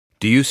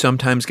Do you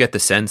sometimes get the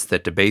sense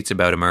that debates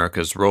about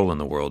America's role in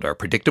the world are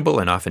predictable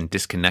and often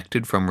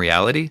disconnected from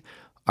reality?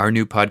 Our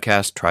new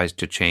podcast tries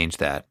to change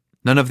that.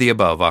 None of the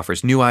Above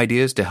offers new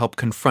ideas to help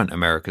confront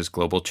America's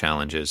global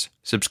challenges.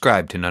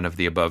 Subscribe to None of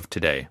the Above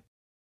today.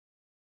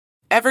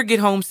 Ever get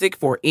homesick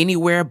for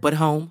anywhere but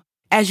home?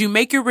 As you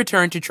make your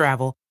return to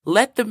travel,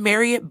 let the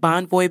Marriott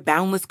Bonvoy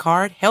Boundless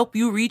Card help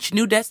you reach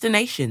new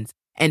destinations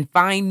and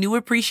find new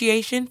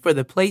appreciation for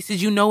the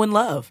places you know and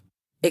love.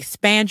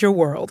 Expand your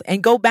world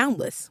and go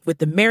boundless with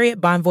the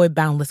Marriott Bonvoy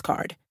Boundless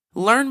Card.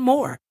 Learn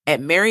more at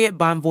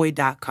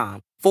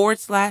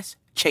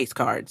marriottbonvoy.com/Chase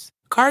Cards.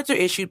 Cards are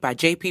issued by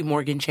J.P.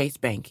 Morgan Chase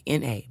Bank,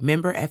 N.A.,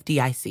 member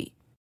FDIC.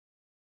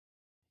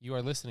 You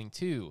are listening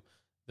to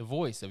the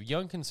voice of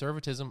young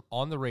conservatism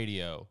on the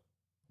radio,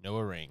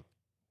 Noah Ring.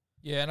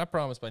 Yeah, and I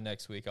promise by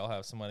next week I'll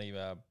have somebody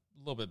a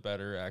little bit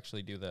better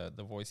actually do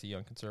the voice of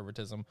young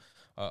conservatism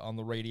on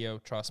the radio.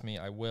 Trust me,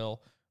 I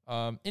will.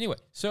 Anyway,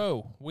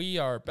 so we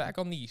are back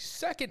on the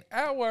second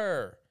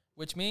hour,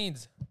 which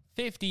means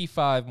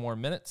 55 more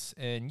minutes,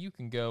 and you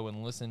can go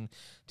and listen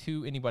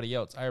to anybody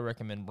else. I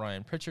recommend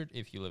Brian Pritchard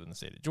if you live in the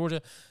state of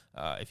Georgia.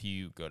 If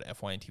you go to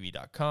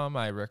fyntv.com,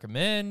 I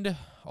recommend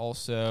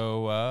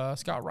also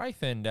Scott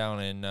Ryfin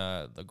down in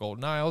the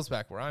Golden Isles,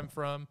 back where I'm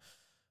from.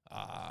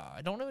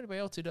 I don't know anybody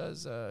else who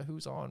does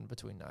who's on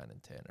between 9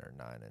 and 10 or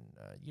 9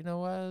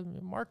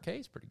 and, Mark K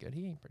is pretty good.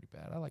 He ain't pretty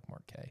bad. I like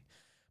Mark K.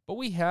 But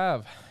we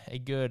have a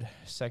good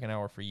second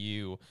hour for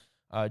you.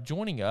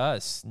 Joining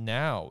us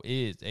now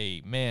is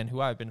a man who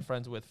I've been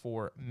friends with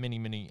for many,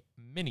 many,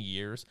 many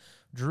years,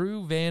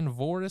 Drew Van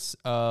Voris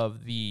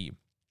of the,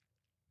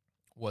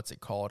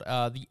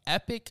 the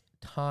Epic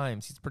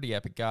Times. He's a pretty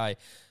epic guy.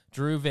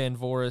 Drew Van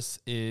Voris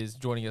is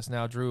joining us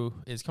now. Drew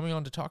is coming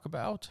on to talk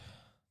about,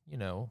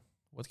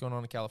 what's going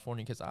on in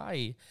California, because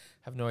I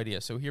have no idea.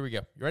 So here we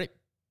go. You ready?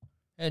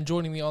 And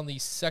joining me on the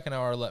second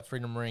hour of Let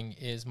Freedom Ring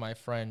is my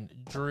friend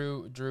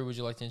Drew. Drew, would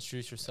you like to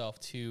introduce yourself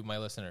to my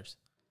listeners?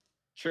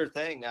 Sure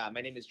thing.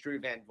 My name is Drew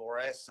Van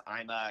Voris.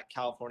 I'm a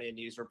California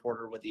news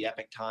reporter with the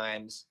Epic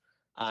Times.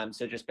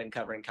 So just been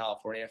covering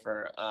California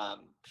for a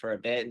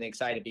bit and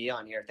excited to be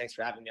on here. Thanks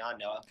for having me on,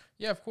 Noah.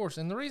 Yeah, of course.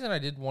 And the reason I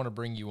did want to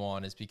bring you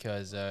on is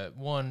because,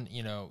 one,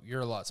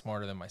 you're a lot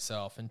smarter than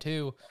myself. And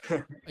two,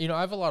 I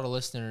have a lot of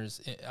listeners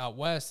out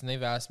west, and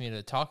they've asked me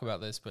to talk about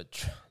this,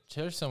 but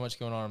there's so much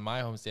going on in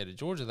my home state of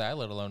Georgia that I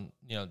let alone,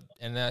 and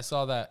then I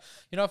saw that,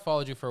 I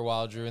followed you for a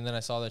while, Drew, and then I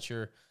saw that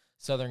you're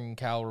Southern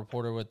Cal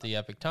reporter with the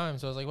Epic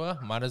Times. So I was like, well,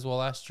 might as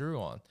well ask Drew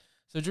on.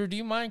 So Drew, do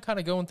you mind kind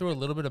of going through a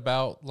little bit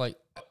about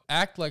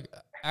act like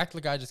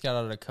I just got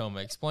out of a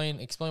coma. Explain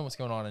what's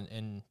going on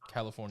in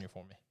California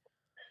for me.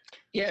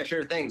 Yeah,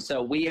 sure thing.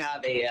 So we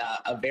have a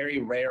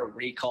very rare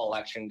recall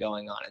election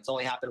going on. It's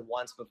only happened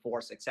once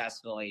before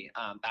successfully,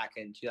 back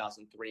in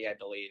 2003, I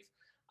believe.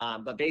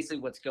 But basically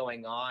what's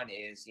going on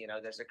is,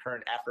 there's a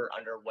current effort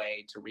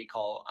underway to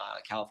recall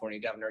California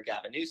Governor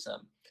Gavin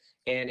Newsom.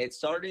 And it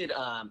started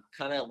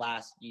kind of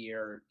last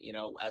year,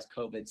 as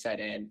COVID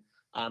set in.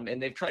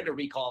 And they've tried to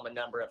recall him a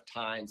number of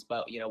times.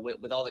 But,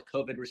 with all the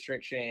COVID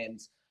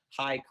restrictions,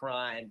 high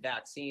crime,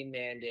 vaccine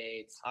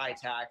mandates, high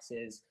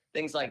taxes,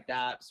 things like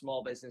that,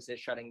 small businesses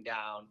shutting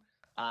down,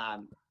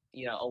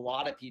 a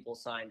lot of people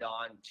signed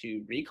on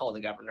to recall the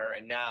governor.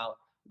 And now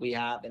we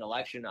have an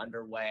election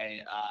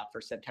underway for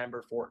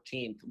September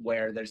 14th,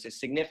 where there's a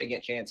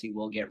significant chance he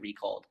will get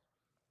recalled.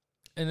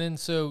 And then,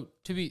 so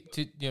to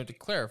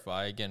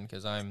clarify again,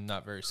 because I'm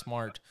not very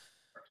smart,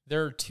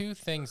 there are two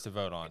things to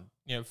vote on.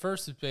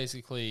 First is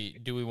basically,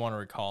 do we want to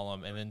recall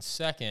him? And then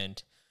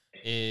second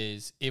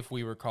is, if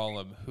we recall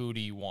him, who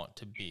do you want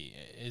to be?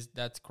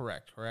 That's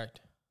correct?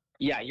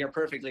 Yeah, you're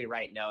perfectly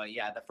right, Noah.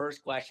 Yeah, the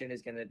first question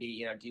is going to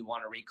be, do you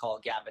want to recall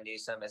Gavin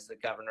Newsom as the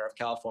governor of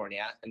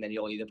California? And then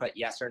you'll either put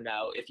yes or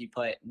no. If you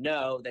put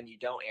no, then you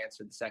don't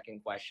answer the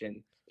second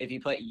question. If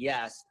you put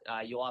yes,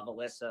 you'll have a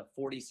list of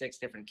 46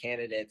 different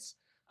candidates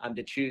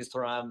to choose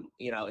from.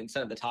 And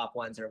some of the top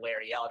ones are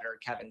Larry Elder,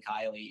 Kevin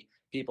Kiley,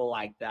 people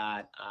like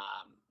that,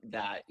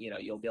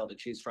 you'll be able to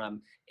choose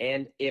from.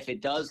 And if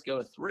it does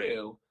go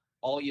through,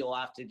 all you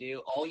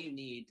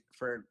need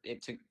for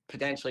it to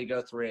potentially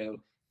go through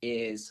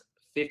is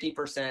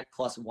 50%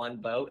 plus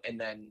one vote, and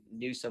then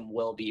Newsom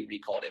will be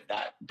recalled if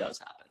that does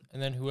happen.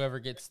 And then whoever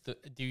gets could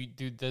there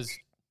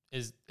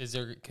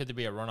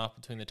be a runoff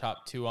between the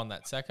top two on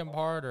that second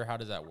part, or how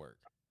does that work?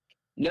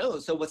 No.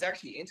 So what's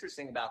actually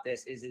interesting about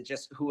this is it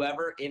just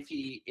whoever, if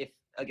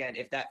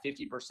that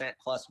 50%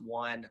 plus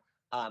one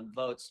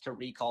votes to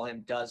recall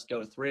him does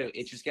go through,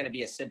 it's just going to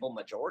be a simple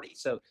majority.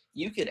 So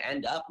you could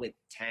end up with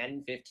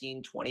 10,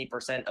 15,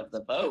 20% of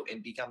the vote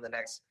and become the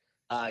next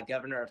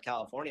governor of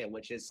California,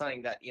 which is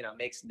something that,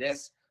 makes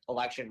this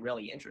election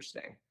really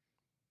interesting.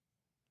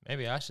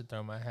 Maybe I should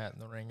throw my hat in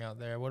the ring out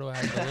there. What do I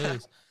have to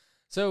lose?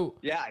 So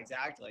yeah,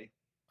 exactly.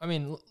 I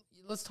mean,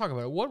 let's talk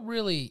about it. What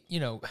really,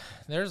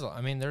 there's a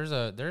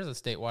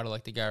statewide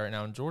elected guy right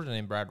now in Georgia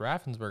named Brad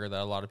Raffensperger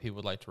that a lot of people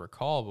would like to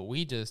recall, but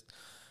we just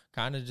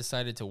kind of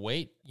decided to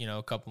wait,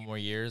 a couple more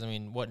years. I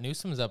mean,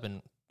 Newsom's up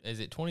in, is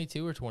it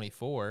 22 or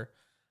 24?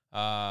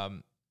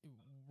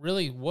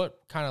 really,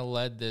 what kind of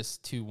led this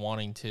to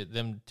wanting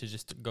them to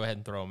just go ahead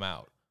and throw him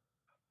out?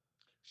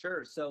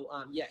 Sure. So,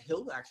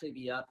 he'll actually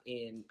be up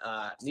in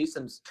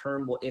Newsom's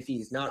term. If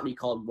he's not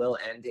recalled, will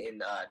end in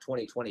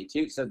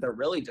 2022. So they're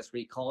really just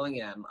recalling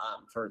him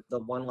for the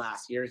one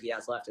last year he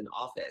has left in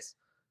office.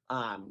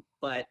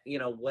 But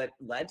what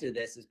led to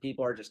this is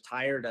people are just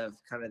tired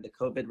of kind of the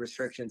COVID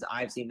restrictions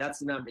I've seen. That's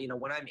the number.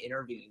 When I'm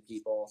interviewing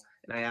people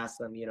and I ask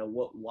them,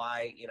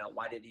 why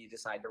did you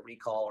decide to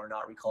recall or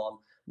not recall him?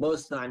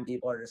 Most of the time,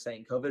 people are just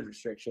saying COVID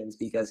restrictions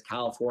because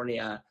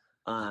California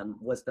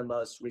was the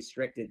most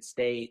restricted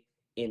state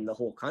in the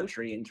whole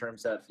country in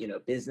terms of,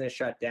 business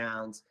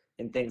shutdowns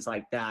and things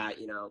like that,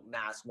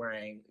 mask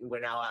wearing.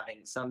 We're now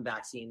having some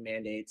vaccine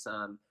mandates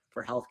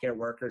for healthcare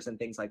workers and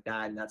things like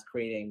that. And that's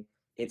creating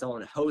its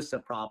own host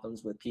of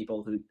problems with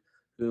people who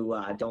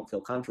don't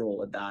feel comfortable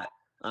with that.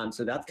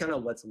 So that's kind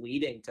of what's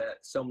leading to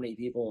so many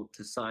people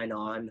to sign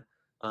on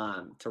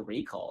to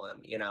recall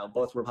him,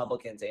 both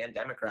Republicans and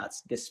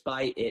Democrats,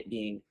 despite it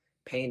being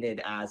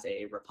painted as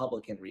a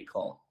Republican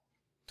recall.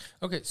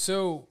 Okay,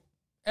 so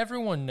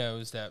everyone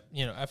knows that,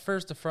 at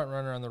first the front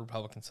runner on the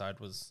Republican side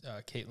was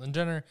Caitlyn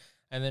Jenner,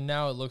 and then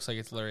now it looks like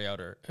it's Larry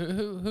Elder.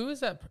 Who is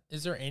that?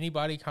 Is there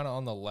anybody kind of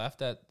on the left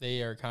that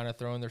they are kind of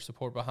throwing their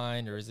support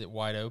behind, or is it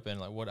wide open?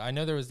 Like, what I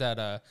know there was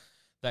that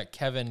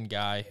Kevin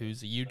guy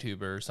who's a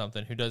YouTuber or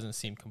something who doesn't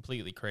seem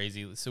completely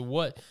crazy.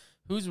 So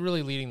who's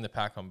really leading the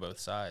pack on both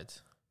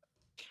sides?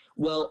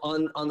 Well,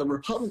 on the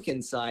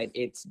Republican side,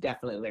 it's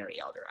definitely Larry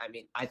Elder. I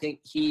mean, I think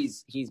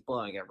he's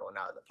blowing everyone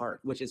out of the park,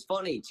 which is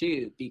funny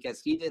too,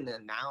 because he didn't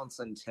announce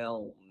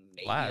until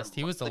maybe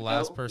He was the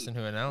last person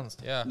who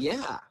announced.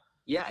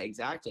 Yeah,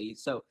 exactly.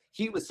 So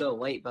he was so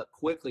late, but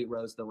quickly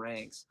rose the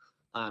ranks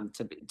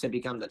to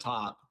become the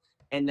top.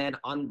 And then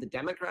on the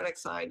Democratic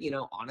side,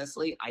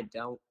 honestly, I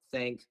don't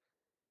think.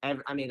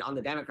 On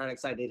the Democratic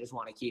side, they just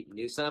want to keep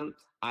Newsom.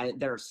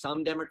 There are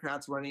some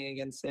Democrats running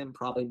against him,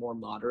 probably more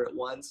moderate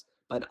ones.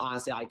 But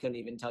honestly, I couldn't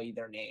even tell you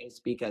their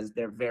names because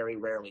they're very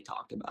rarely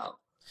talked about.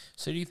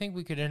 So do you think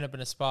we could end up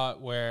in a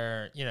spot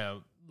where,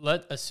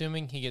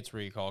 assuming he gets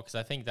recalled, because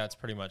I think that's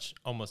pretty much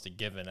almost a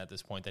given at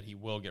this point that he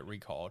will get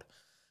recalled.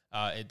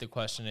 The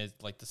question is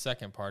like the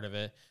second part of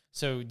it.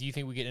 So do you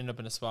think we could end up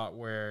in a spot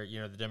where,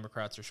 the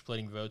Democrats are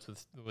splitting votes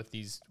with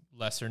these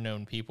lesser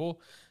known people,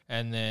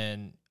 and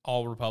then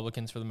all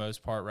Republicans for the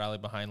most part rally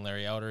behind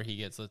Larry Elder? He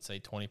gets, let's say,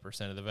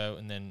 20% of the vote,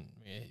 and then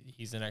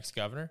he's the next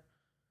governor?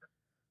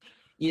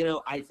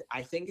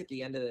 I think at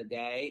the end of the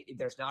day,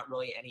 there's not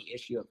really any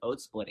issue of vote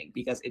splitting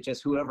because it's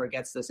just whoever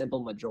gets the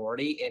simple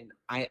majority. And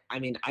I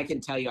can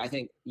tell you, I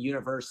think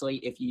universally,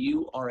 if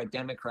you are a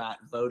Democrat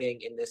voting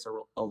in this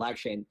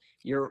election,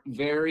 you're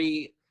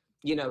very,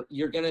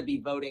 you're going to be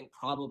voting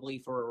probably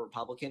for a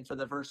Republican for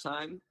the first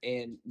time.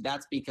 And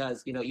that's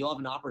because, you'll have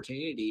an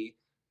opportunity.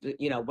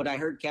 What I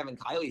heard Kevin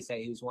Kiley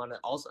say, who's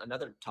also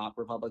another top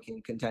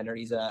Republican contender,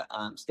 he's a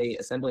state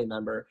assembly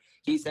member.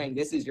 He's saying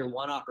this is your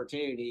one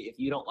opportunity. If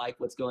you don't like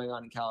what's going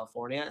on in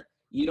California,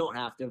 you don't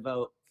have to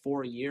vote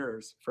 4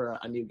 years for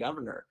a new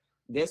governor.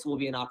 This will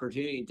be an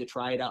opportunity to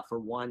try it out for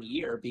 1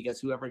 year because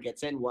whoever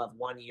gets in will have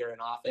 1 year in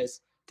office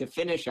to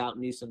finish out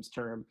Newsom's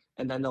term,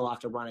 and then they'll have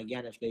to run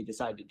again if they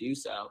decide to do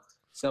so.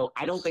 So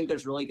I don't think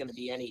there's really going to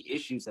be any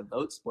issues of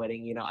vote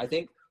splitting. I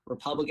think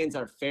Republicans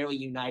are fairly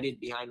united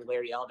behind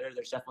Larry Elder.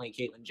 There's definitely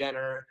Caitlyn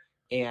Jenner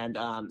and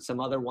some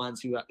other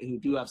ones who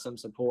do have some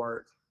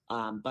support.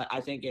 But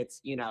I think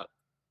it's,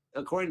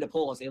 according to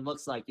polls, it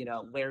looks like,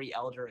 Larry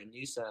Elder and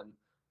Newsom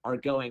are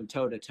going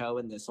toe-to-toe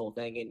in this whole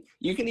thing. And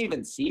you can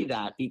even see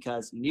that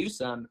because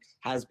Newsom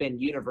has been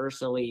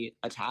universally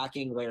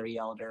attacking Larry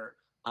Elder.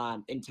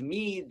 And to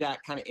me,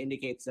 that kind of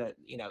indicates that,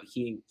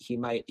 he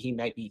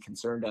might be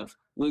concerned of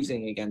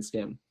losing against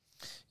him.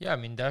 Yeah,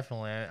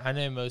 definitely. I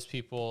know most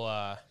people,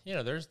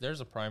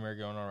 there's a primary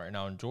going on right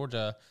now in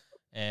Georgia,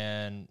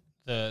 and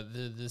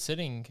the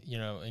sitting,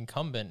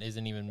 incumbent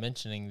isn't even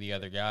mentioning the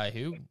other guy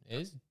who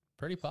is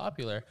pretty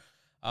popular.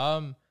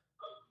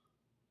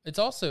 It's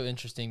also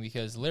interesting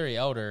because Larry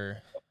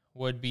Elder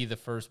would be the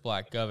first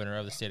black governor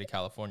of the state of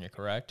California,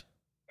 correct?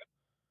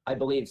 I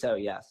believe so,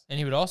 yes. And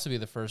he would also be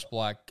the first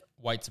black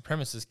white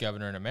supremacist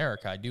governor in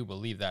America. I do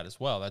believe that as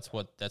well. That's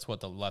what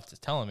the left is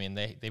telling me, and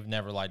they've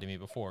never lied to me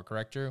before.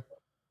 Correct, Drew?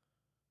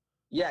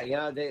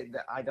 Yeah,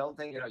 I don't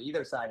think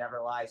either side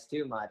ever lies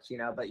too much,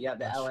 But yeah, the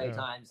That's LA true.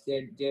 Times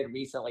did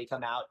recently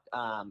come out.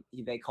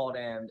 They called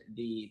him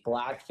the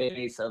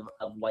blackface of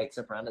white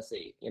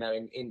supremacy,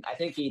 and I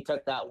think he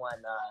took that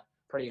one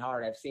pretty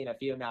hard. I've seen a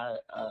few amount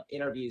of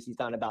interviews he's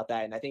done about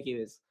that, and I think he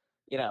was,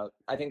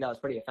 I think that was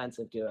pretty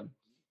offensive to him.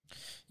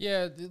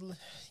 Yeah,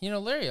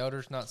 Larry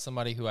Elder's not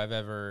somebody who I've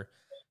ever,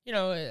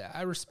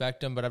 I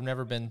respect him, but I've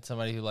never been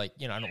somebody who I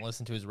don't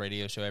listen to his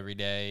radio show every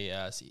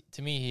day.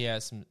 To me,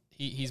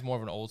 he's more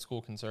of an old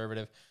school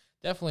conservative.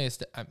 Definitely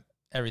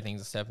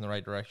everything's a step in the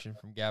right direction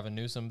from Gavin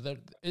Newsom.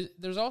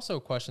 There's also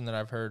a question that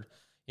I've heard,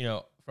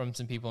 from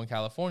some people in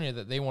California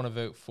that they want to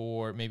vote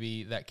for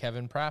maybe that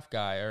Kevin Praff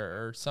guy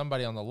or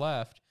somebody on the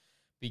left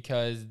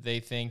because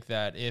they think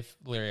that if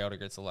Larry Elder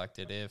gets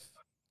elected, if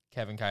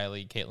Kevin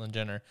Kiley, Caitlyn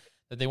Jenner,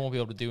 that they won't be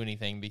able to do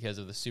anything because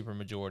of the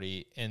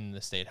supermajority in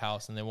the state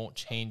house, and they won't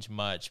change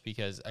much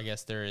because I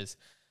guess there is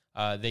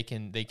they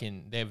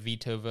have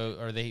veto vote,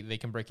 or they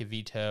can break a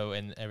veto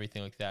and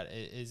everything like that.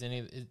 Is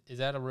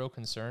that a real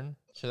concern?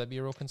 Should that be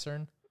a real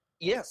concern?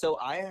 Yeah, so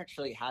I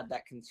actually had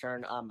that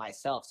concern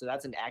myself. So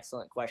that's an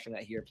excellent question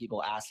I hear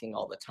people asking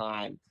all the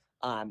time.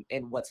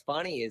 And what's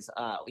funny is,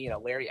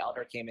 Larry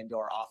Elder came into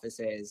our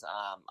offices,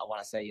 I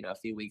want to say, a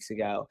few weeks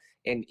ago,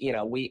 and,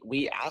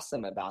 we asked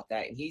him about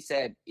that, and he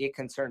said it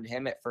concerned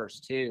him at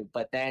first too.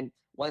 But then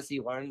once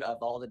he learned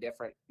of all the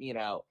different,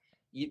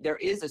 there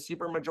is a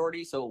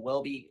supermajority, so it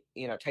will be,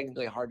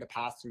 technically hard to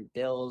pass through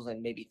bills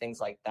and maybe things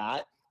like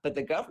that. But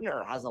the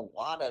governor has a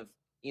lot of,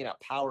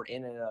 power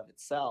in and of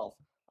itself.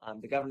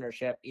 The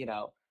governorship, they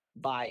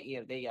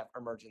have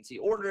emergency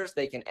orders,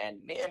 they can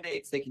end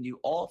mandates, they can do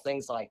all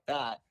things like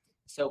that.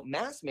 So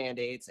mask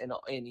mandates and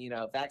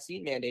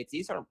vaccine mandates,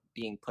 these aren't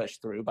being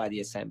pushed through by the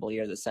Assembly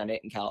or the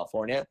Senate in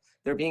California.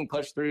 They're being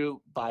pushed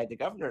through by the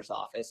governor's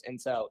office. And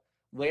so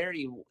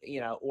Larry,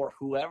 or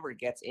whoever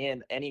gets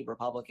in, any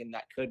Republican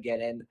that could get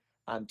in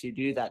to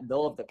do that,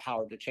 they'll have the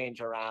power to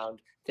change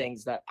around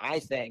things that I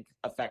think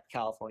affect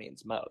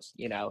Californians most.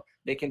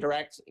 They can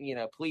direct,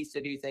 police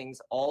to do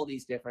things, all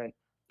these different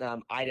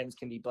items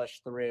can be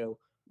pushed through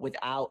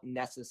without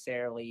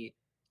necessarily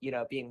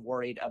being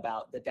worried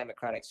about the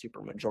Democratic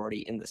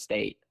supermajority in the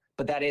state.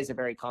 But that is a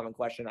very common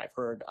question I've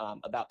heard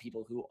about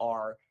people who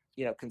are,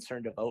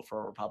 concerned to vote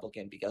for a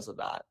Republican because of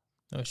that.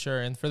 Oh,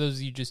 sure. And for those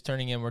of you just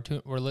turning in,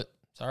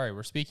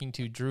 we're speaking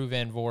to Drew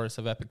Van Voris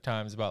of Epic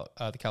Times about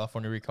the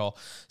California recall.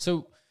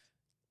 So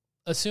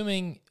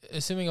assuming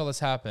all this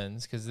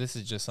happens, because this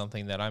is just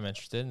something that I'm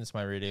interested in, it's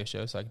my radio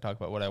show, so I can talk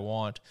about what I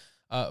want.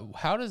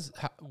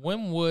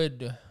 When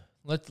would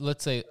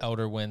let's say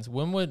Elder wins?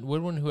 When would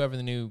whoever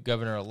the new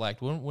governor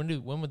elect? When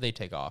would they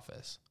take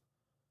office?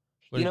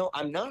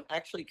 I'm not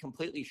actually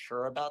completely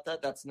sure about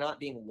that. That's not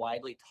being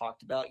widely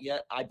talked about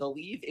yet. I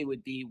believe it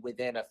would be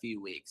within a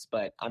few weeks,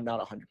 but I'm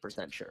not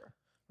 100% sure.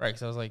 Right,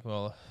 because I was like,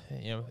 well,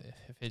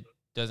 if it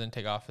doesn't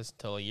take office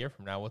until a year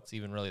from now, what's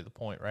even really the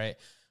point, right?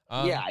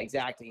 Yeah,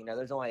 exactly.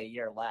 There's only a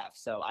year left,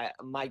 so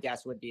my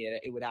guess would be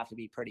it would have to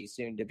be pretty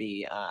soon to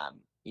be,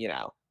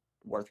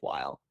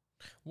 worthwhile.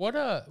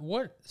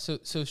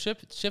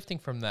 Shifting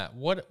from that,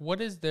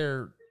 what is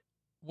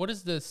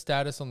the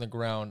status on the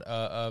ground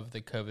of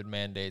the COVID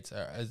mandates?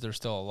 Is there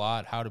still a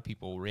lot? How do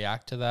people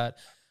react to that?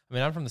 I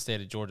mean, I'm from the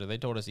state of Georgia. They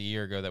told us a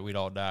year ago that we'd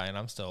all die, and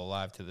I'm still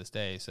alive to this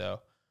day.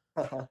 So,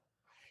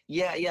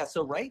 yeah.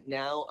 So right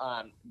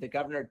now, the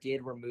governor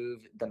did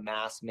remove the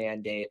mask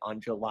mandate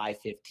on July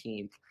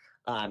 15th.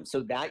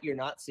 So that you're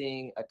not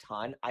seeing a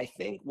ton. I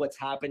think what's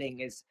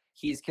happening is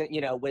he's,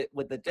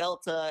 with the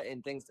Delta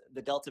and things,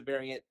 the Delta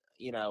variant,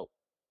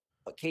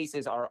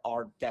 cases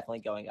are definitely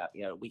going up.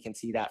 We can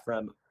see that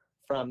from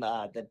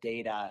the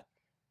data,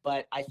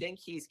 but I think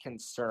he's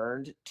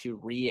concerned to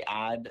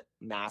re-add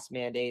mask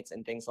mandates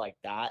and things like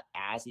that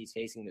as he's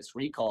facing this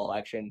recall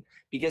election,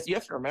 because you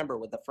have to remember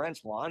with the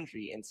French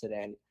Laundry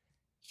incident,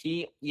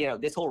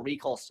 this whole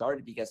recall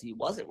started because he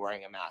wasn't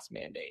wearing a mask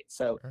mandate.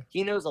 So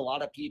he knows a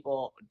lot of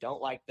people don't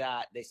like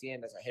that. They see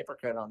him as a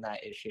hypocrite on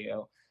that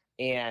issue.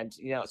 And,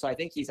 so I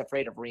think he's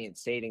afraid of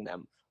reinstating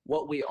them.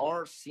 What we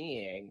are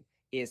seeing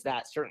is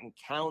that certain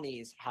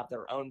counties have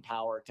their own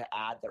power to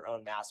add their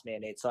own mask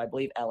mandates. So I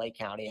believe LA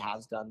County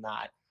has done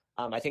that.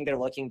 I think they're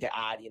looking to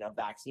add,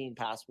 vaccine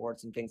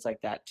passports and things like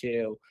that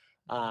too.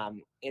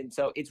 And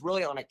so it's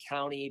really on a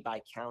county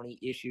by county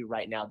issue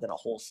right now than a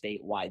whole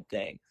statewide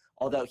thing.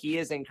 Although he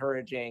is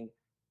encouraging,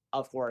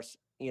 of course,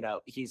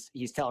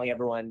 he's telling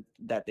everyone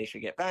that they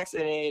should get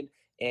vaccinated,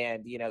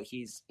 and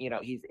he's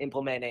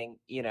implementing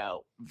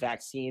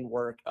vaccine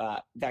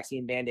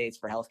mandates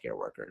for healthcare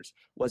workers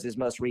was his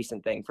most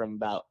recent thing from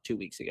about 2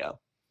 weeks ago.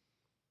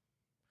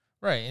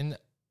 Right, and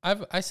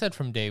I said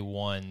from day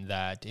one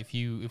that if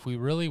we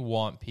really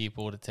want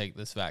people to take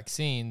this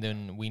vaccine,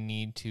 then we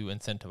need to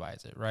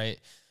incentivize it, right?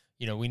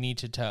 We need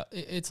to tell.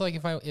 It's like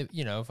if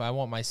I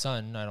want my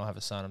son, I don't have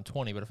a son, I'm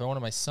 20, but if I wanted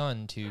my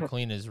son to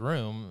clean his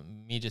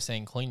room, me just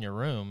saying clean your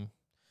room.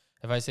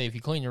 If I say if you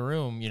clean your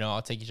room,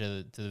 I'll take you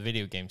to the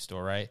video game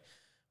store, right?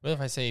 But if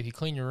I say if you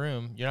clean your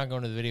room, you're not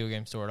going to the video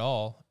game store at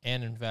all,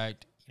 and in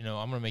fact, I'm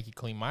going to make you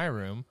clean my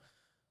room,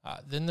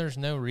 then there's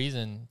no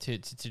reason to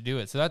do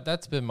it. So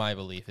that's been my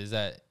belief, is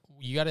that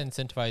you got to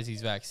incentivize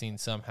these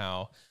vaccines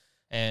somehow.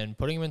 And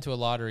putting them into a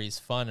lottery is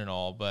fun and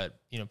all, but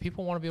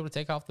people want to be able to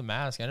take off the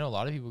mask. I know a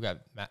lot of people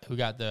who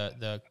got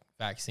the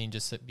vaccine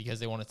just because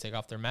they want to take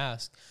off their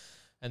mask.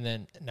 And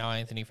then now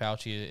Anthony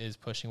Fauci is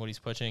pushing what he's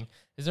pushing.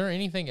 Is there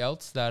anything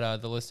else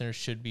that the listeners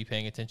should be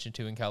paying attention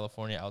to in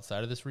California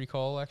outside of this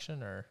recall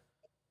election, or?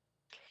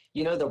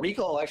 The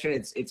recall election,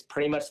 it's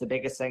pretty much the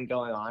biggest thing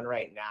going on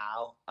right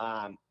now.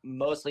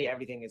 Mostly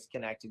everything is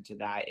connected to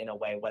that in a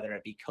way, whether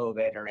it be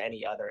COVID or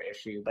any other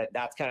issue. But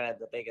that's kind of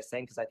the biggest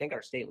thing, because I think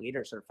our state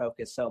leaders are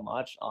focused so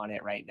much on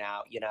it right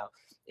now,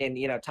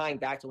 And, tying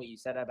back to what you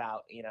said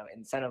about,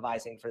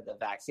 incentivizing for the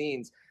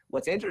vaccines,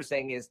 what's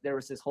interesting is there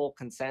was this whole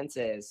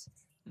consensus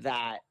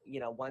that,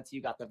 once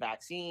you got the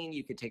vaccine,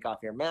 you could take off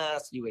your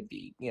mask, you would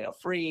be,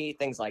 free,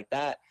 things like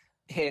that.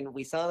 And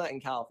we saw that in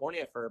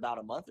California for about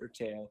a month or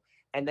two.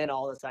 And then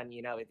all of a sudden,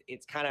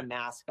 it's kind of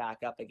masked back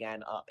up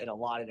again in a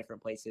lot of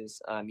different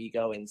places. You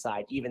go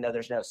inside, even though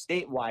there's no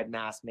statewide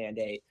mask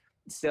mandate,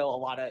 still a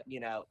lot of,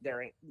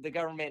 the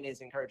government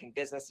is encouraging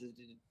businesses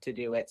to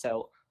do it.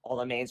 So all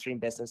the mainstream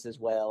businesses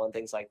will and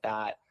things like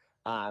that.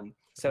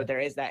 So there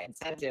is that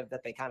incentive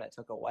that they kind of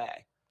took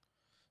away.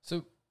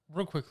 So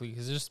real quickly,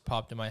 because it just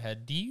popped in my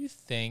head, do you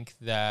think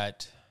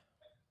that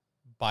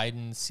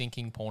Biden's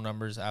sinking poll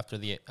numbers after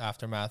the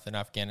aftermath in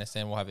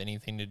Afghanistan will have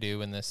anything to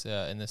do in this?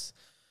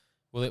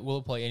 Will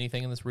it play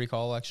anything in this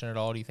recall election at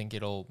all? Do you think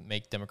it'll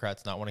make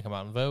Democrats not want to come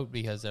out and vote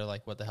because they're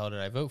like, what the hell did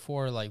I vote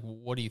for? Like,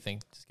 what do you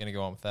think is going to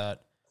go on with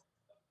that?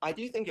 I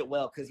do think it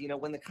will, because,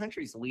 when the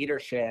country's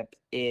leadership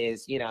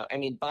is,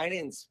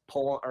 Biden's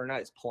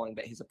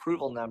his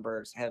approval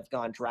numbers have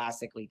gone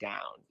drastically down,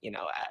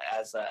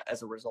 as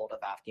a result of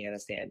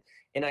Afghanistan.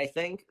 And I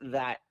think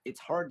that it's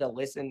hard to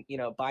listen.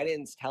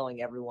 Biden's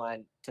telling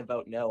everyone to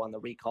vote no on the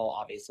recall,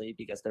 obviously,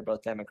 because they're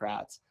both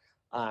Democrats.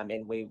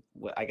 And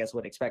I guess,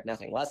 would expect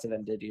nothing less of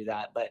him to do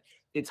that. But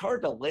it's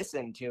hard to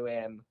listen to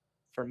him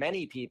for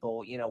many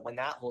people, when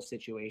that whole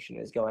situation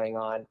is going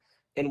on.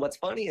 And what's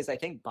funny is I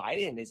think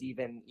Biden is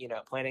even,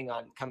 planning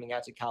on coming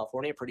out to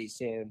California pretty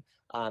soon.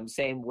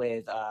 Same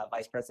with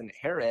Vice President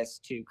Harris,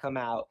 to come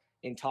out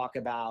and talk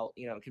about,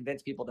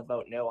 convince people to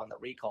vote no on the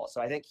recall. So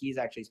I think he's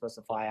actually supposed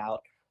to fly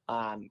out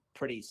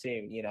pretty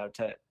soon,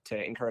 to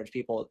encourage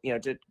people,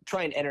 to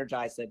try and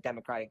energize the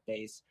Democratic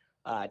base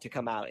to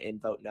come out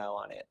and vote no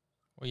on it.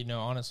 Well,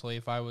 honestly,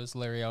 if I was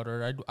Larry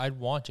Elder, I'd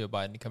want Joe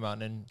Biden to come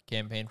out and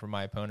campaign for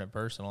my opponent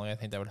personally. I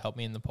think that would help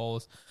me in the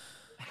polls.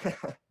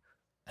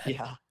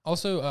 Yeah.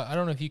 Also, I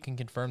don't know if you can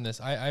confirm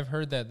this. I've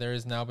heard that there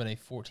has now been a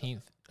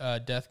 14th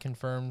death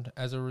confirmed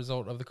as a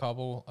result of the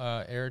Kabul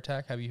air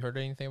attack. Have you heard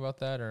anything about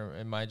that, or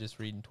am I just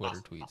reading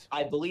Twitter tweets?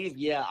 I believe,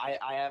 I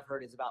have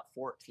heard it's about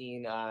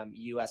 14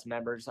 U.S.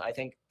 members. I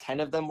think 10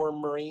 of them were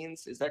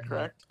Marines. Is that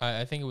correct?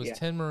 I think it was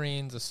 10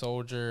 Marines, a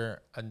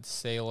soldier, a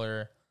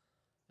sailor,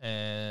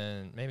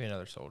 and maybe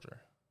another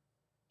soldier.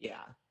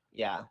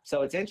 Yeah.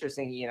 So it's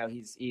interesting.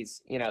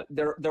 He's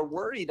they're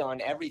worried on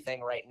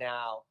everything right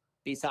now.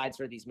 Besides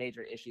for these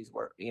major issues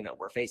we're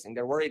facing,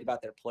 they're worried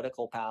about their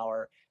political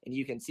power. And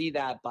you can see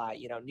that by,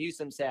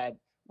 Newsom said,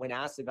 when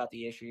asked about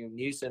the issue,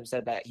 Newsom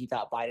said that he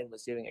thought Biden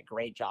was doing a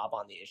great job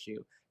on the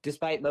issue,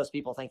 despite most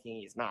people thinking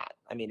he's not.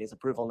 I mean, his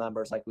approval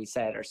numbers, like we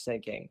said, are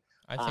sinking.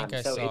 I think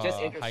I saw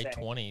high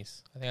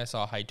 20s. I think I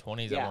saw high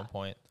 20s at one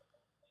point.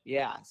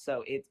 Yeah.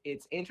 So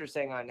it's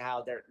interesting on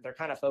how they're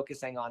kind of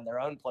focusing on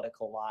their own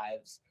political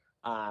lives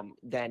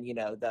than,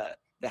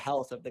 the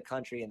health of the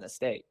country and the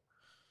state.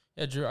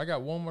 Yeah, Drew, I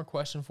got one more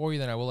question for you,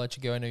 then I will let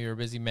you go. I know you're a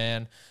busy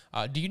man.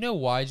 Do you know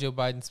why Joe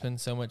Biden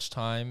spends so much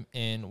time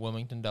in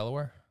Wilmington,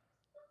 Delaware?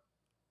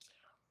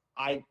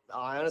 I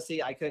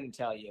honestly, I couldn't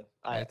tell you.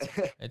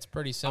 It's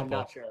pretty simple.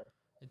 I'm not sure.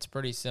 It's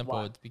pretty simple.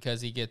 Why? It's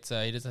because he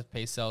doesn't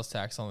pay sales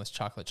tax on this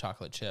chocolate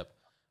chip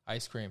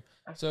ice cream.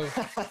 So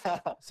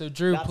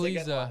Drew,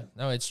 please.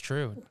 No, it's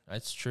true.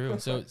 It's true.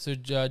 So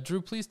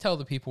Drew, please tell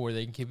the people where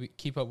they can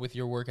keep up with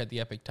your work at the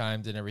Epic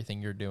Times and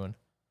everything you're doing.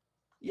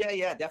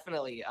 Yeah,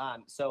 definitely.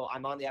 So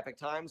I'm on the Epic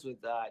Times with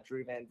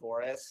Drew Van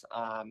Voris.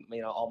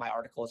 All my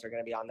articles are going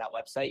to be on that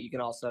website. You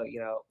can also,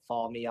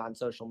 follow me on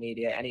social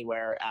media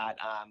anywhere at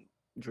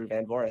Drew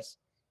Van Voris.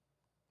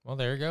 Well,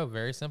 there you go.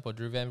 Very simple.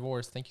 Drew Van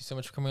Voris, thank you so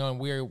much for coming on.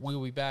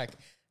 We'll be back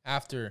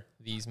after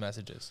these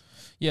messages.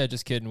 Yeah,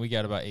 just kidding. We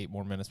got about 8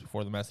 more minutes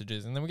before the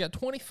messages, and then we got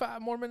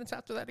 25 more minutes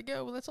after that to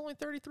go. Well, that's only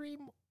 33.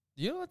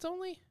 That's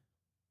only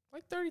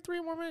like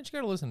 33 more minutes. You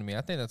got to listen to me.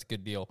 I think that's a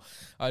good deal.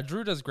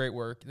 Drew does great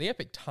work. The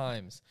Epic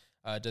Times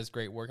does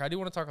great work. I do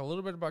want to talk a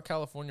little bit about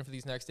California for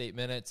these next 8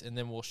 minutes, and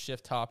then we'll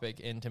shift topic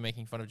into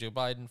making fun of Joe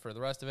Biden for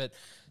the rest of it.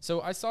 So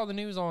I saw the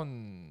news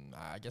on,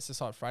 I guess I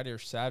saw it Friday or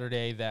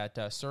Saturday, that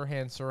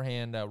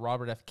Sirhan,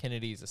 Robert F.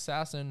 Kennedy's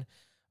assassin,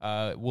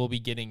 will be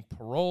getting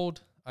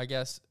paroled, I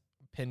guess,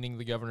 pending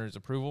the governor's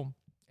approval.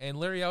 And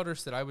Larry Elder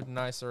said, I would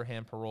deny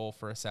Sirhan parole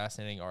for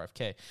assassinating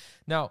RFK.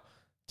 Now,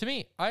 to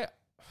me, I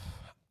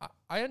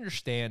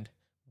understand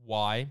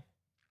why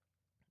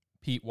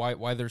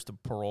there's the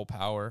parole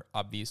power,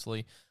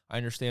 obviously. I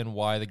understand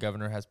why the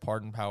governor has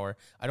pardon power.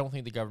 I don't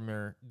think the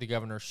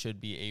governor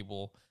should be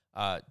able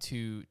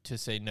to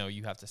say, no,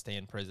 you have to stay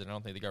in prison. I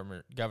don't think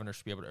the governor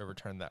should be able to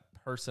overturn that,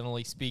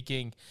 personally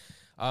speaking.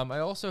 I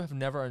also have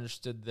never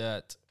understood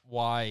that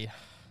why,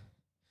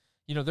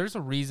 there's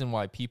a reason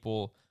why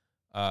people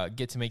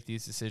get to make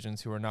these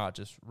decisions who are not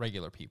just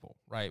regular people,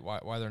 right?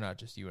 Why they're not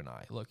just you and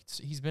I. Look,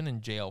 he's been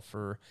in jail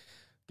for,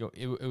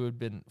 it would have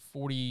been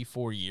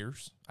 44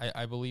 years,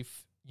 I believe,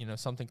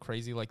 something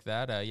crazy like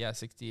that.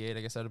 68,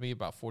 I guess that'll be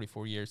about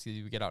 44 years.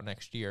 He would get out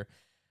next year.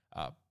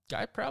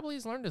 Guy probably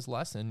has learned his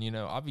lesson.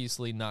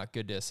 Obviously not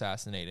good to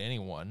assassinate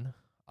anyone.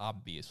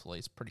 Obviously,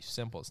 it's pretty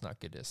simple. It's not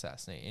good to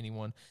assassinate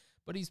anyone,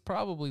 but he's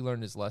probably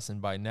learned his lesson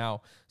by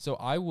now. So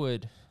I'll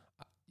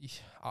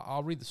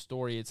read the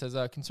story. It says,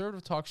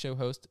 conservative talk show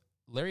host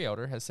Larry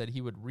Elder has said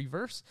he would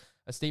reverse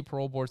a state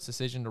parole board's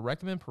decision to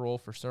recommend parole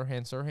for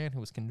Sirhan Sirhan, who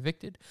was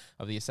convicted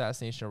of the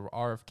assassination of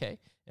RFK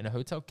in a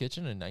hotel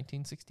kitchen in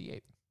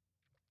 1968.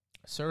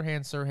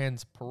 Sirhan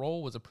Sirhan's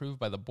parole was approved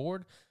by the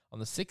board on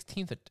the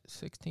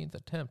 16th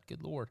attempt.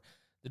 Good Lord.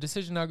 The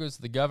decision now goes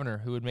to the governor,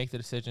 who would make the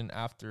decision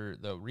after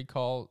the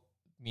recall,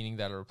 meaning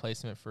that a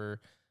replacement for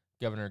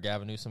Governor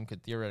Gavin Newsom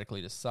could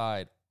theoretically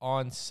decide.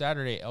 On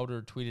Saturday,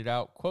 Elder tweeted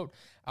out, quote,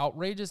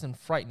 outrageous and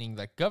frightening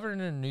that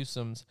Governor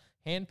Newsom's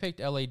handpicked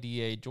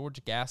LADA,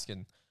 George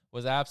Gaskin,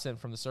 was absent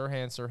from the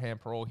Sirhan Sirhan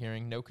parole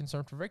hearing. No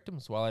concern for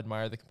victims, while I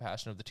admire the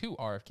compassion of the 2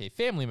 RFK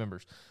family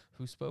members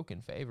who spoke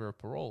in favor of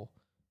parole.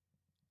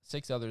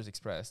 6 others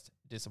expressed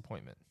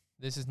disappointment.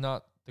 This is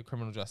not the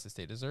criminal justice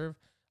they deserve.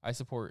 I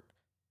support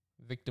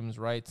victims'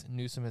 rights.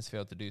 Newsom has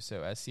failed to do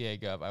so. As CA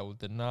Gov, I will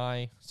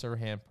deny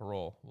Sirhan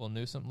parole. Well,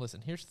 Newsom,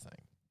 listen, here's the thing.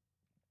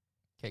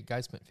 Okay,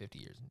 guy spent 50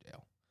 years in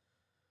jail.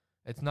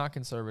 It's not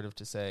conservative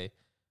to say,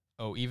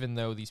 oh, even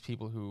though these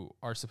people who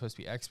are supposed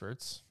to be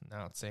experts,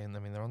 now it's saying, I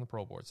mean, they're on the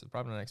parole board, so they're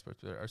probably not experts,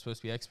 but are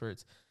supposed to be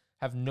experts,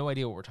 have no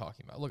idea what we're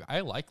talking about. Look,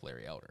 I like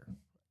Larry Elder,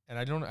 and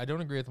I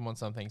don't agree with him on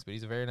some things, but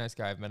he's a very nice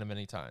guy. I've met him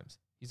many times.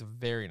 He's a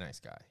very nice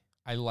guy.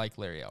 I like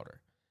Larry Elder.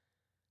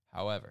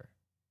 However,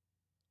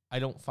 I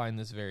don't find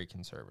this very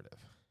conservative.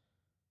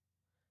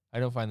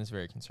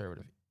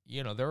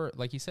 You know, there are,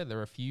 like you said, there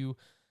are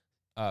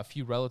a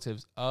few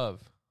relatives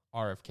of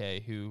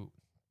RFK who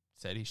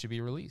said he should be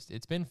released.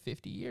 It's been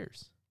 50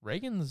 years.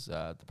 Reagan's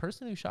the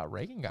person who shot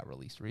Reagan got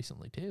released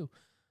recently too.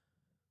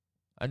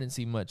 I didn't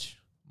see much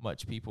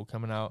people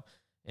coming out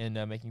and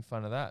making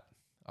fun of that.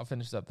 I'll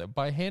finish this up though.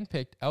 By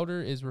handpicked, Elder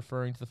is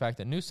referring to the fact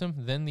that Newsom,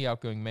 then the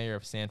outgoing mayor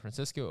of San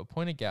Francisco,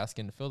 appointed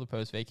Gaskin to fill the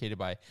post vacated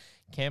by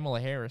Kamala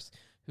Harris,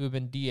 who had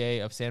been DA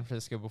of San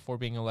Francisco before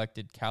being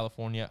elected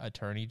California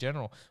Attorney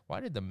General.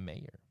 Why did the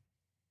mayor?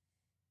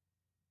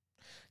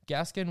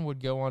 Gaskin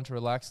would go on to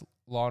relax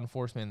law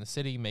enforcement in the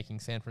city, making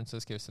San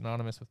Francisco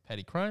synonymous with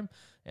petty crime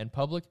and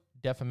public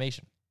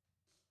defamation.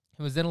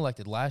 He was then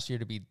elected last year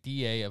to be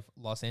DA of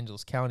Los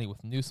Angeles County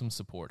with Newsom's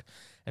support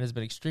and has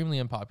been extremely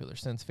unpopular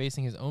since,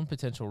 facing his own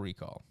potential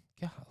recall.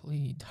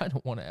 Golly, I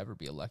don't want to ever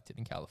be elected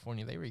in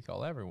California. They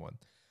recall everyone.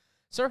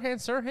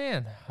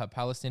 Sirhan, a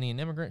Palestinian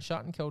immigrant,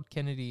 shot and killed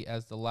Kennedy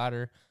as the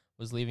latter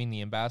was leaving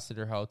the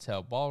Ambassador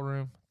Hotel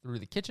ballroom through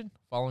the kitchen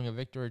following a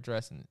victory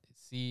address in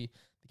the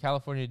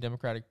California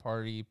Democratic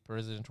Party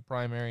presidential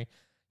primary.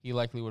 He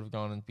likely would have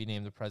gone and be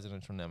named the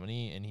presidential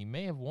nominee, and he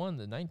may have won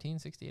the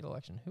 1968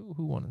 election.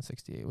 Who won in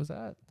 68? Was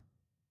that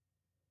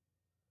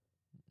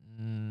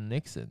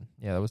Nixon?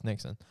 Yeah, that was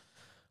Nixon.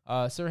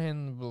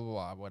 Sirhan, blah,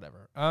 blah, blah,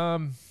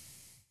 whatever.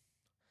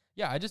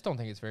 Yeah, I just don't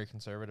think it's very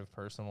conservative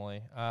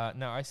personally.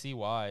 Now, I see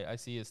why. I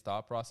see his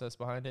thought process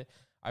behind it.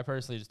 I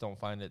personally just don't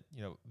find it,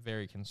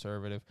 very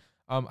conservative.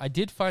 I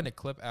did find a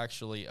clip,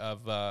 actually,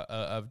 of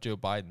Joe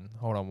Biden.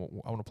 Hold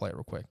on. I want to play it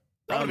real quick.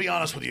 I'm going to be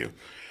honest with you.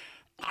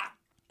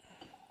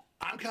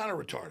 I'm kind of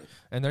retarded.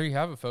 And there you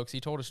have it, folks. He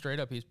told us straight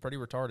up he's pretty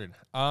retarded.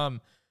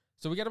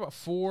 So we got about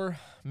 4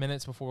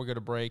 minutes before we go to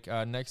break.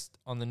 On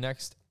the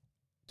next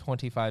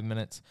 25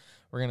 minutes,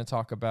 we're going to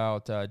talk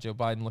about Joe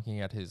Biden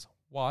looking at his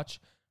watch.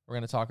 We're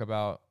going to talk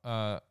about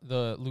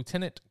the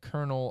Lieutenant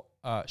Colonel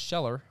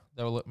Scheller,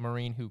 the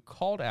Marine who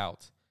called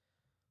out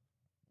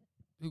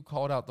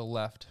the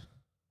left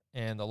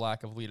and the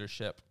lack of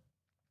leadership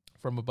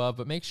from above.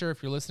 But make sure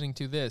if you're listening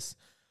to this,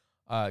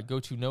 go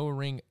to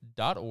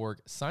noaring.org,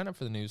 sign up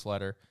for the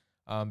newsletter,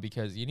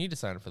 because you need to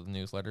sign up for the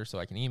newsletter so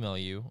I can email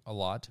you a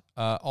lot.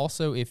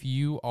 Also, if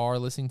you are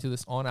listening to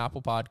this on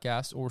Apple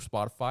Podcasts or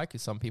Spotify,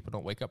 because some people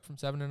don't wake up from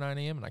 7 to 9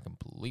 a.m., and I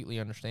completely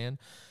understand,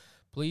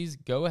 please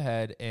go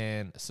ahead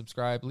and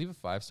subscribe, leave a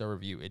 5-star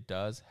review. It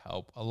does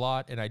help a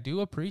lot, and I do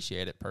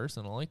appreciate it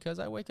personally because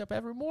I wake up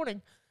every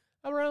morning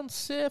around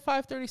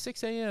 5:30,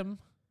 6 a.m.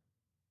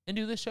 and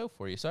do this show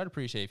for you. So I'd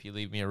appreciate if you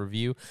leave me a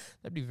review.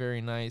 That'd be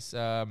very nice. We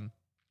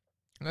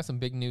got some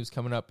big news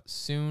coming up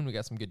soon. We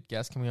got some good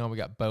guests coming on. We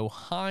got Bo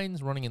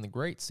Hines running in the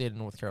great state of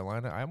North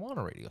Carolina. I'm on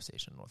a radio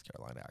station in North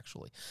Carolina,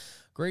 actually.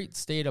 Great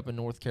state up in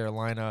North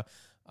Carolina.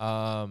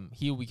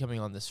 He will be coming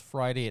on this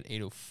Friday at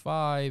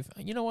 8:05.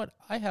 You know what?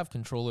 I have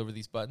control over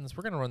these buttons.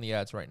 We're going to run the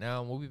ads right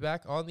now, and we'll be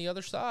back on the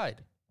other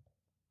side.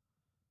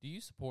 Do you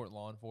support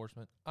law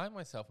enforcement? I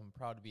myself am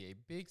proud to be a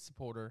big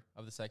supporter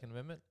of the Second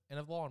Amendment and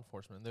of law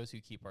enforcement and those who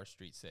keep our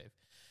streets safe.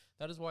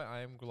 That is why I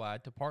am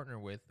glad to partner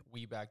with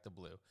We Back the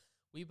Blue.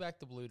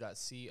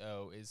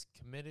 WeBackTheBlue.co is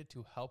committed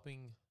to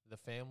helping the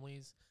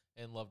families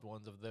and loved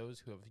ones of those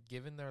who have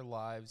given their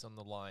lives on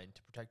the line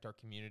to protect our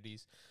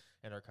communities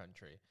and our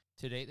country.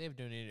 To date, they've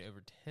donated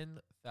over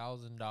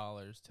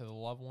 $10,000 to the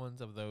loved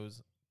ones of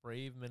those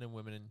brave men and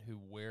women who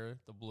wear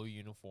the blue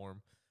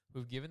uniform, who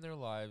have given their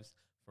lives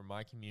for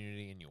my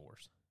community and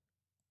yours.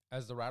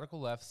 As the radical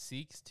left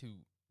seeks to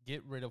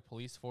get rid of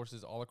police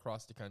forces all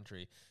across the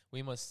country,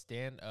 we must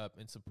stand up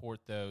and support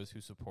those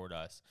who support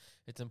us.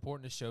 It's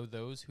important to show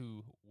those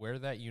who wear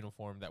that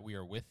uniform that we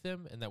are with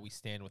them and that we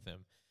stand with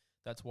them.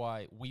 That's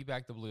why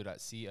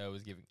WeBackTheBlue.co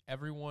is giving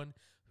everyone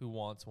who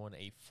wants one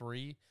a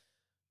free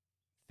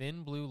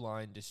thin blue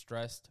line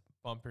distressed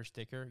bumper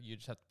sticker. You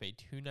just have to pay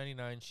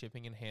 $2.99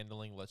 shipping and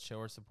handling. Let's show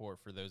our support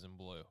for those in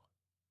blue.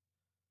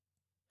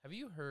 Have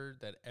you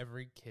heard that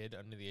every kid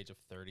under the age of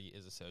 30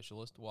 is a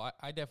socialist? Well,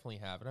 I definitely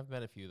have, and I've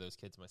met a few of those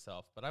kids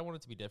myself, but I want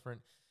it to be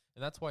different,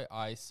 and that's why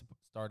I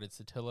started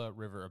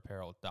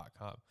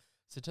SatillaRiverApparel.com.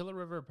 Satilla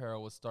River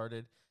Apparel was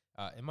started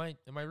in my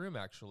room,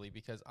 actually,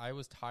 because I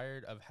was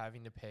tired of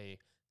having to pay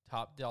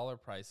top dollar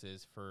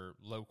prices for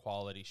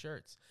low-quality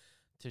shirts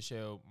to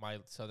show my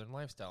southern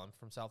lifestyle. I'm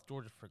from South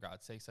Georgia, for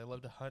God's sakes. I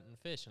love to hunt and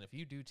fish, and if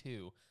you do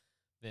too,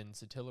 then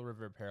Satilla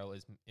River Apparel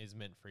is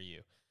meant for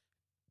you.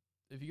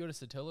 If you go to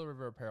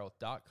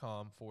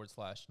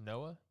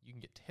SatillaRiverApparel.com/Noah, you can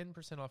get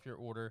 10% off your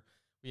order.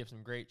 We have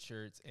some great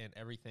shirts, and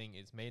everything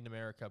is made in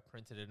America,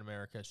 printed in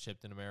America,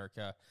 shipped in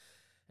America.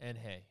 And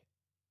hey,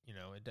 you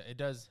know, it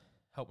does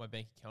help my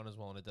bank account as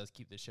well, and it does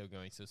keep the show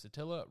going. So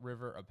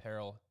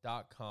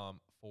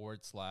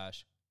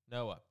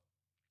SatillaRiverApparel.com/Noah.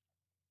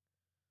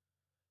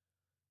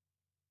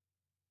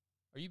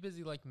 Are you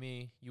busy like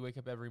me? You wake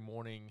up every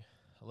morning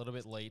a little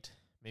bit late.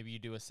 Maybe you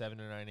do a 7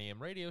 to 9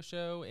 a.m. radio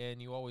show,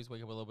 and you always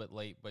wake up a little bit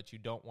late, but you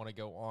don't want to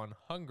go on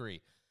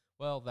hungry.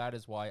 Well, that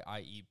is why I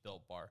eat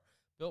Built Bar.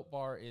 Built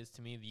Bar is,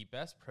 to me, the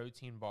best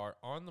protein bar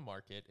on the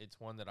market. It's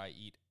one that I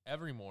eat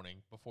every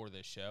morning before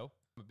this show.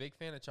 I'm a big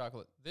fan of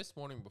chocolate. This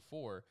morning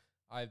before,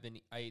 I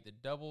ate the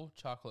double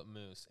chocolate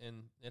mousse,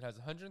 and it has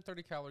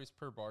 130 calories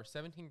per bar,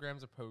 17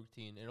 grams of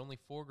protein, and only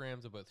 4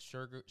 grams of both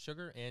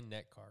sugar and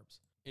net carbs.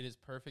 It is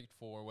perfect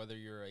for whether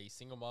you're a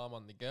single mom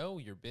on the go,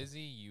 you're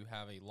busy, you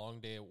have a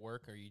long day at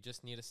work, or you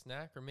just need a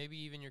snack, or maybe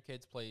even your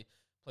kids play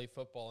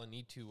football and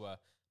need to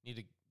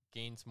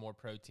gain some more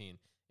protein.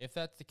 If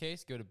that's the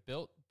case, go to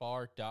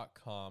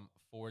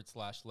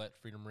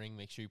BuiltBar.com/LetFreedomRing.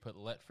 Make sure you put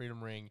Let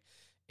Freedom Ring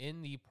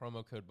in the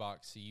promo code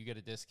box so you get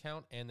a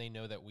discount, and they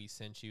know that we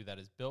sent you. That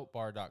is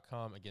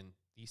BuiltBar.com. Again,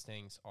 these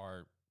things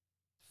are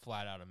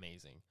flat out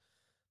amazing.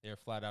 They're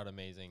flat out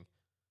amazing.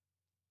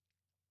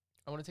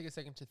 I want to take a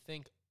second to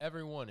thank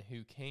everyone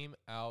who came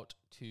out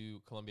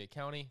to Columbia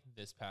County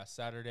this past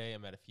Saturday. I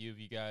met a few of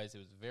you guys. It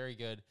was very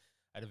good.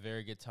 I had a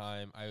very good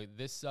time.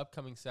 This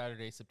upcoming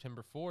Saturday,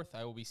 September 4th,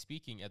 I will be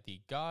speaking at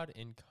the God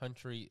and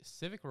Country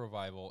Civic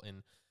Revival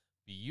in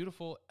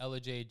beautiful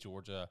LJ,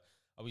 Georgia.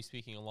 I'll be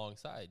speaking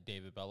alongside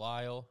David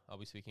Belisle. I'll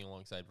be speaking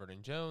alongside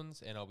Vernon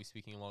Jones, and I'll be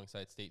speaking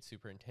alongside State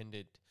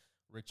Superintendent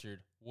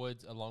Richard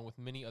Woods, along with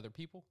many other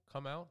people.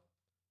 Come out.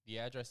 The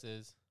address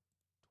is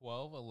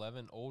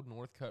 1211 Old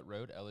Northcutt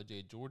Road,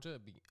 LJ, Georgia.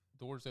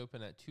 Doors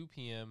open at 2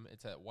 p.m.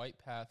 It's at White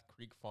Path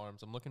Creek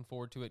Farms. I'm looking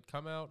forward to it.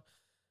 Come out.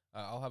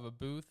 I'll have a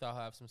booth. I'll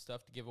have some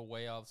stuff to give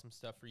away. I'll have some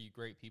stuff for you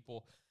great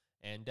people.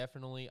 And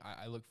definitely,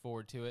 I look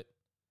forward to it.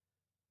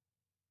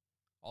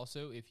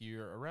 Also, if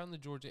you're around the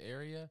Georgia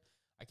area,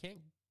 I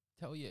can't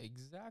tell you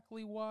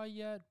exactly why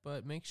yet,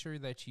 but make sure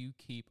that you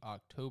keep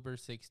October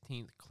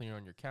 16th clear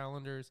on your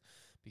calendars,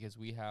 because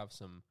we have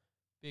some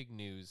big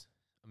news,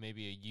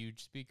 maybe a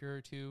huge speaker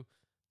or two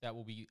that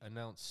will be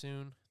announced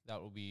soon.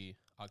 That will be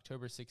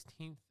October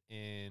 16th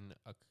in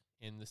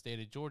the state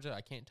of Georgia. I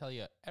can't tell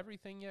you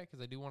everything yet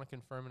because I do want to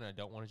confirm it and I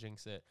don't want to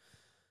jinx it,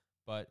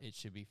 but it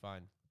should be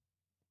fine.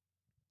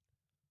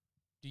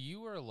 Do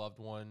you or a loved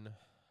one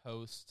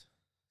host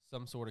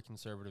some sort of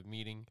conservative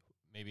meeting,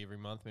 maybe every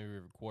month, maybe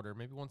every quarter,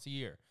 maybe once a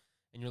year,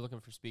 and you're looking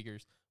for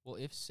speakers? Well,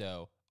 if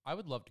so, I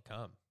would love to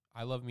come.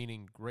 I love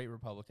meeting great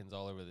Republicans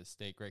all over the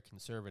state, great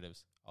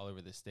conservatives all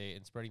over the state,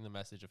 and spreading the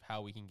message of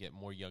how we can get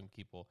more young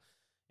people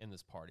in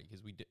this party,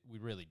 because we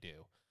really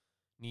do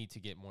need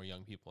to get more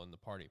young people in the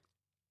party.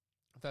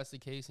 If that's the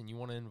case and you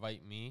want to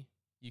invite me,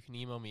 you can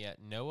email me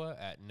at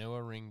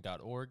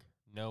noah@noahring.org,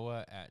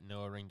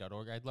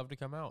 noah@noahring.org. I'd love to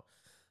come out.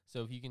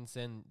 So if you can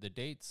send the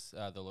dates,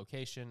 the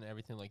location,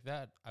 everything like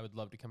that, I would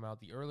love to come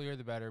out. The earlier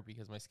the better,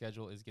 because my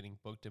schedule is getting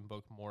booked and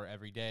booked more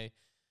every day.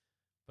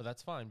 But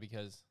that's fine,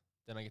 because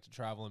then I get to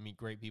travel and meet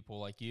great people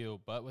like you.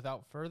 But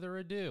without further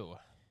ado,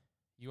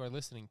 you are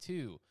listening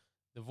to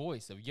the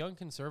voice of young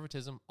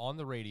conservatism on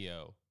the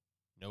radio,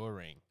 Noah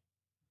Ring.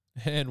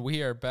 And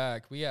we are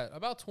back. We got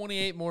about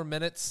 28 more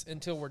minutes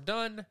until we're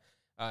done.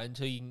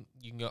 Until you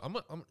can go.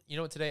 You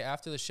know what? Today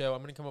after the show,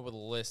 I'm going to come up with a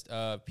list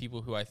of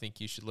people who I think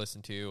you should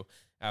listen to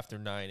after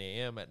 9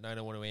 a.m. At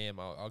 9:01 a.m.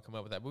 I'll come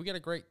up with that. But we got a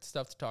great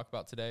stuff to talk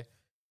about today.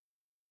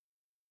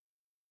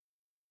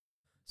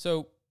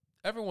 So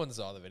everyone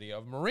saw the video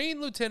of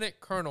Marine Lieutenant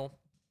Colonel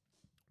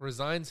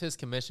resigns his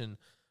commission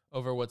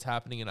over what's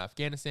happening in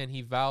Afghanistan.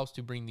 He vows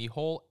to bring the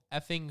whole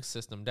effing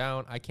system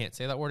down. I can't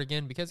say that word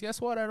again because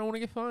guess what? I don't want to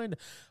get fined.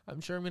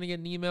 I'm sure I'm going to get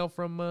an email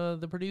from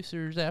the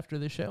producers after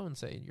the show and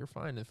say, you're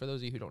fine. And for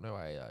those of you who don't know,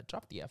 I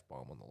dropped the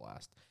F-bomb on the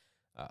last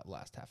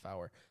half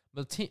hour.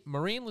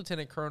 Marine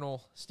Lieutenant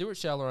Colonel Stuart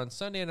Scheller on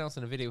Sunday announced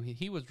in a video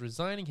he was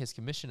resigning his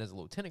commission as a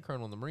lieutenant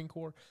colonel in the Marine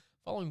Corps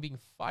following being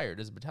fired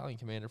as a battalion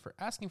commander for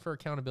asking for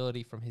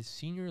accountability from his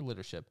senior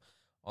leadership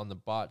on the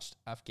botched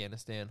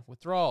Afghanistan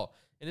withdrawal.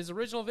 In his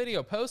original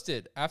video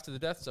posted after the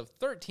deaths of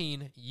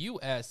 13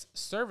 U.S.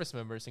 service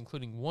members,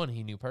 including one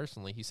he knew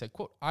personally, he said,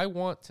 quote, "I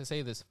want to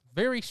say this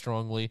very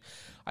strongly.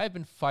 I have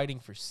been fighting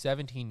for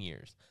 17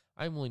 years.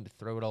 I'm willing to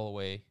throw it all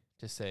away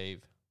to say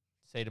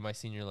to my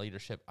senior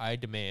leadership, I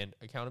demand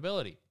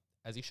accountability,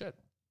 as he should.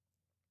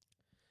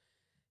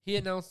 He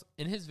announced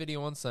in his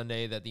video on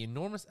Sunday that the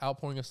enormous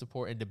outpouring of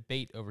support and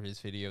debate over his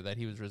video that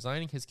he was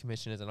resigning his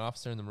commission as an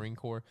officer in the Marine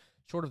Corps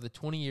short of the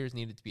 20 years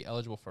needed to be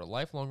eligible for a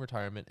lifelong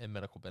retirement and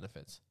medical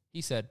benefits.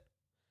 He said,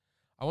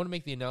 I want to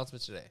make the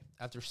announcement today.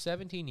 After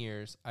 17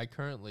 years, I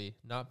currently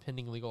not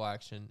pending legal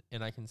action,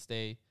 and I can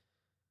stay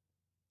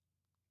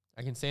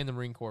in the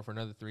Marine Corps for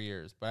another 3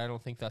 years, but I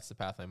don't think that's the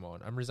path I'm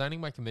on. I'm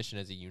resigning my commission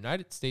as a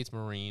United States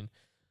Marine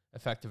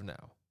effective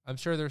now. I'm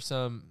sure there's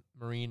some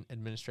Marine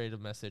administrative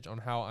message on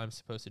how I'm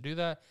supposed to do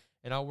that,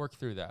 and I'll work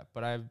through that.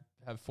 But I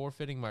have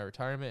forfeiting my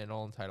retirement and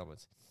all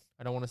entitlements.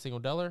 I don't want a single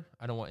dollar.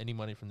 I don't want any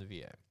money from the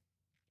VA.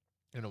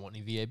 I don't want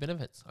any VA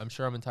benefits. I'm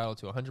sure I'm entitled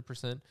to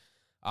 100%.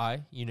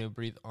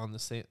 Breathe on the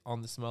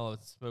smell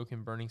of smoke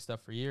and burning stuff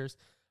for years.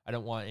 I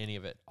don't want any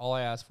of it. All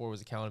I asked for was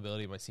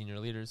accountability of my senior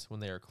leaders when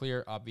they are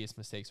clear, obvious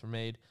mistakes were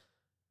made.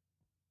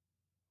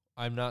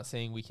 I'm not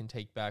saying we can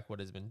take back what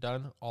has been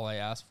done. All I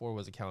asked for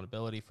was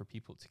accountability for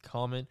people to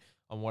comment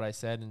on what I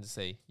said and to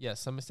say, yes,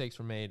 some mistakes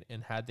were made,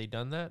 and had they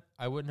done that,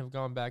 I wouldn't have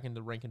gone back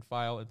into rank and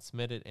file and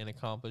submitted and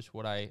accomplished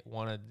what I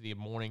wanted the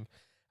morning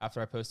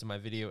after I posted my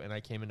video and I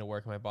came into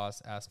work and my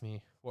boss asked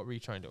me, what were you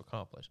trying to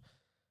accomplish?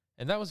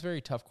 And that was a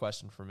very tough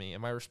question for me.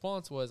 And my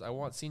response was, I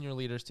want senior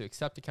leaders to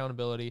accept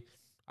accountability.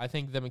 I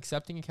think them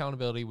accepting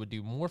accountability would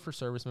do more for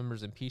service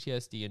members in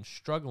PTSD and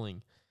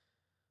struggling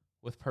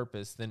with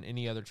purpose than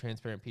any other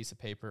transparent piece of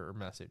paper or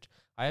message.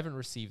 I haven't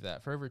received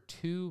that. For over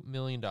 $2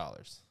 million,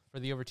 for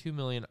the over $2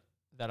 million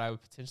that I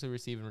would potentially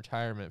receive in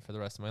retirement for the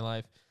rest of my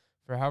life,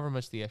 for however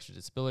much the extra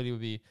disability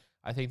would be,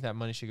 I think that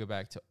money should go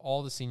back to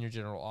all the senior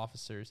general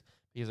officers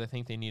because I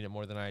think they need it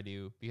more than I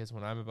do. Because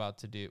when I'm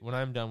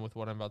done with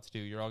what I'm about to do,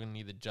 you're all going to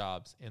need the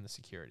jobs and the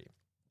security.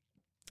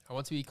 I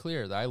want to be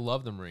clear that I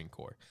love the Marine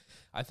Corps.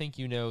 I think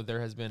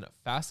there has been a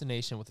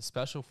fascination with the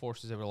Special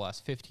Forces over the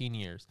last 15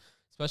 years.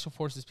 Special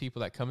Forces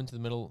people that come into the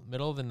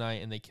middle of the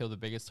night and they kill the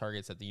biggest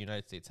targets that the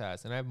United States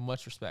has. And I have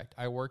much respect.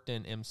 I worked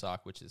in MSOC,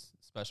 which is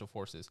Special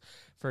Forces,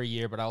 for a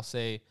year, but I'll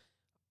say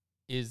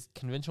is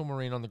conventional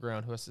Marine on the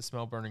ground who has to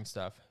smell burning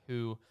stuff,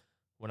 who,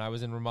 when I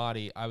was in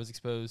Ramadi, I was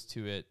exposed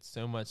to it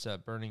so much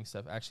that burning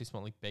stuff actually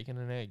smelled like bacon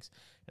and eggs,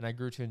 and I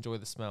grew to enjoy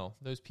the smell.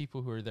 Those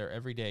people who are there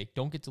every day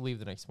don't get to leave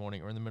the next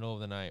morning or in the middle of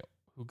the night,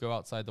 who go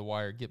outside the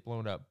wire, get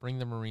blown up, bring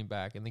the Marine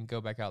back, and then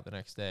go back out the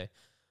next day.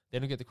 They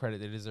don't get the credit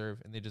they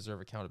deserve, and they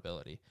deserve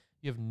accountability.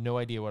 You have no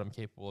idea what I'm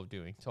capable of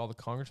doing. To all the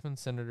congressmen,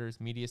 senators,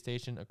 media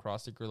station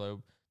across the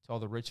globe, to all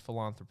the rich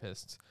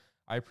philanthropists,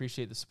 I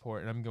appreciate the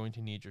support, and I'm going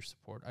to need your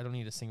support. I don't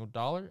need a single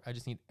dollar. I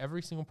just need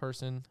every single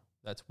person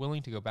that's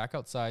willing to go back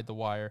outside the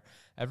wire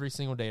every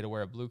single day to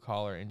wear a blue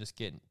collar and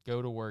just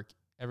go to work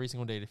every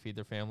single day to feed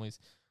their families.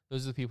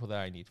 Those are the people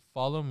that I need.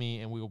 Follow me,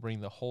 and we will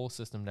bring the whole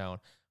system down.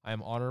 I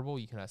am honorable.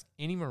 You can ask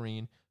any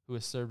Marine who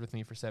has served with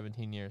me for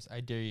 17 years. I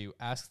dare you.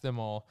 Ask them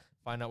all.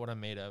 Find out what I'm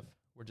made of.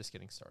 We're just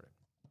getting started.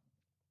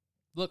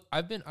 Look,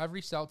 I've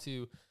reached out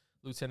to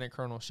Lieutenant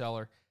Colonel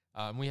Scheller.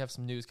 We have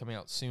some news coming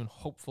out soon.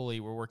 Hopefully,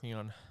 we're working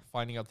on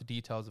finding out the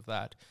details of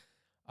that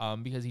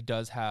because he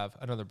does have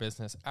another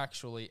business,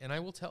 actually. And I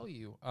will tell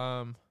you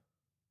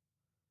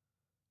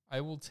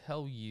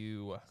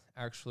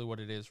actually what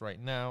it is right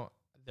now.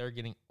 They're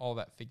getting all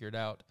that figured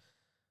out.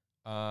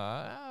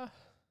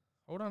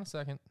 Hold on a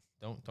second.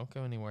 Don't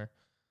go anywhere.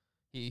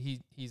 He's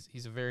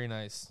a very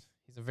nice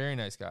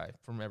guy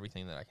from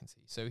everything that I can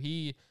see. So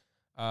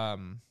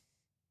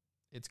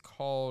it's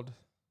called,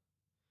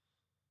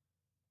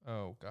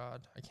 oh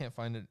God, I can't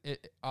find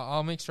it.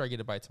 I'll make sure I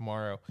get it by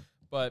tomorrow.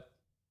 But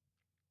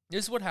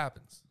this is what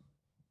happens.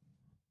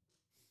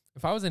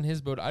 If I was in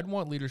his boat, I'd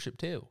want leadership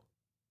too.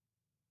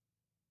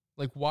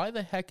 Like, why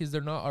the heck is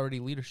there not already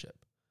leadership?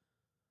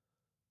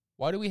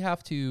 Why do we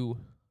have to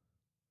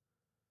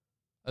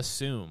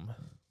assume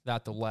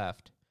that the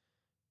left,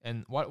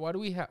 and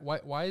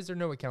why is there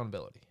no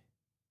accountability?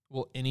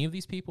 Will any of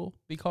these people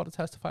be called to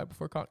testify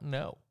before Congress?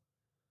 No.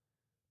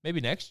 Maybe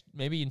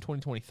in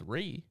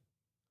 2023,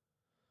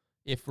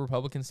 if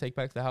Republicans take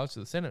back the House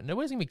or the Senate,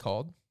 nobody's going to be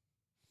called.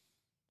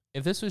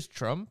 If this was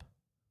Trump,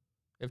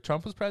 if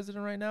Trump was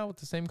president right now with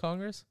the same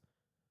Congress,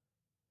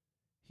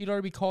 he'd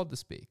already be called to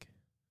speak.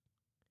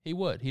 He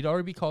would. He'd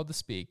already be called to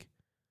speak.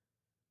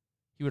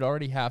 He would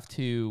already have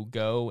to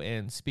go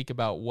and speak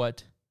about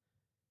what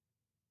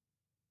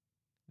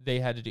they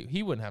had to do.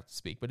 He wouldn't have to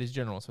speak, but his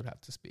generals would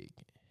have to speak.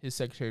 His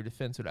Secretary of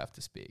Defense would have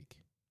to speak.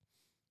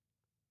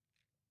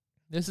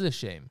 This is a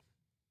shame.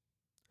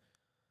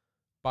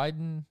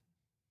 Biden,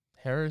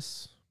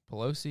 Harris,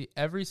 Pelosi,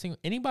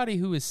 anybody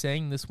who is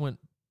saying this went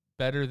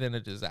better than a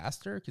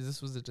disaster, because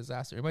this was a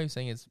disaster, anybody who's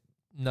saying it's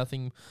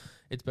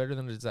better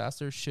than a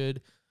disaster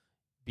should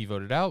be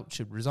voted out,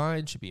 should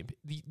resign, should be.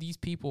 These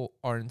people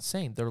are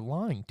insane. They're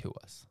lying to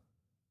us.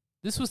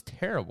 This was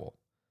terrible.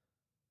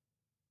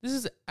 This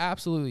is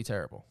absolutely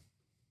terrible.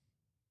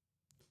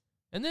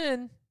 And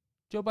then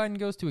Joe Biden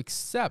goes to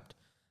accept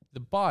the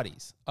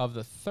bodies of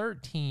the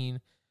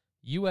 13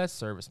 U.S.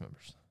 service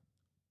members.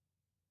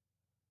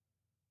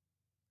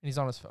 And he's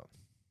on his phone.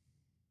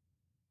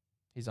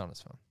 He's on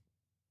his phone.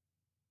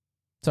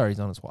 Sorry, he's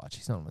on his watch.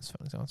 He's not on his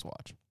phone. He's on his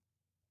watch.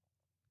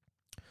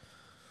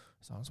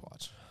 He's on his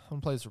watch. I'm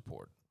going to play this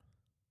report.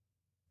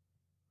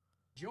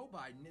 Joe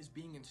Biden is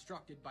being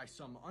instructed by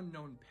some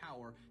unknown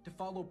power to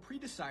follow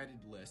pre-decided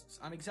lists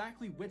on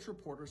exactly which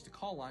reporters to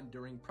call on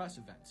during press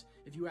events.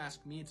 If you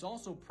ask me, it's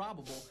also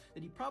probable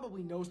that he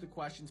probably knows the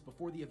questions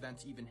before the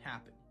events even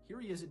happen. Here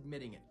he is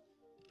admitting it.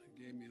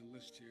 They gave me a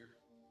list here.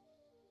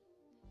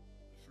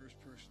 The first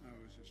person I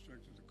was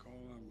instructed to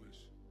call on was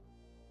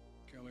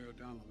Kelly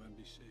O'Donnell of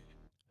NBC.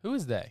 Who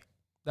is they?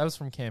 That was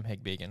from Cam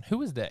Hagbegan.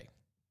 Who is they?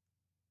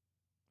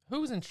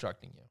 Who is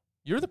instructing you?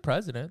 You're the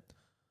president.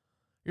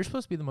 You're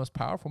supposed to be the most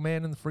powerful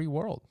man in the free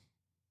world.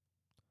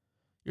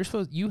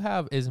 You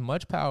have as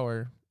much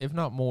power, if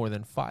not more,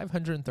 than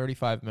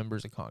 535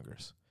 members of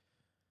Congress.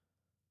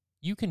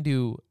 You can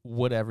do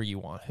whatever you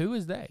want. Who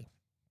is they?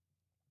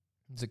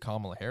 Is it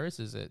Kamala Harris?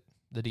 Is it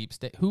the deep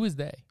state? Who is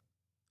they?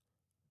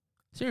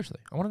 Seriously,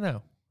 I want to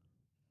know.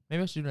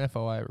 Maybe I should do an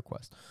FOI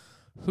request.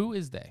 Who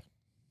is they?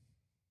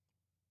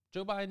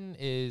 Joe Biden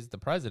is the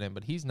president,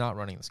 but he's not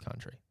running this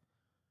country.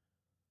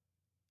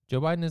 Joe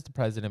Biden is the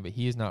president, but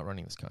he is not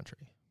running this country.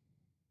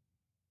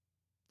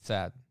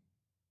 Sad.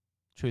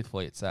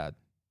 Truthfully, it's sad.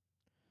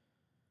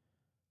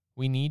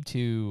 We need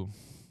to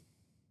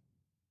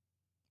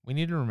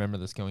remember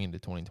this going into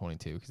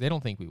 2022 because they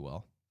don't think we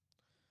will.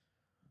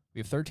 We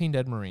have 13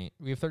 dead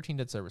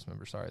service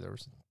members. Sorry, there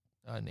was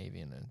a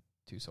Navy and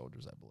 2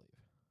 soldiers, I believe.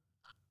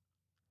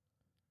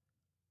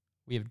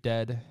 We have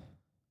dead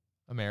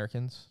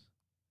Americans.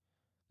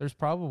 There's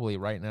probably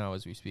right now,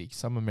 as we speak,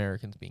 some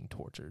Americans being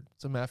tortured.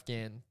 Some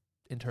Afghan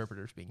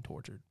interpreters being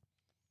tortured.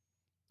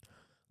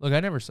 Look, I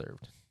never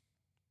served.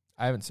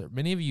 I haven't served.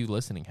 Many of you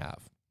listening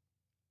have.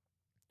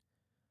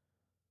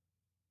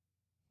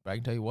 But I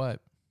can tell you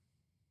what.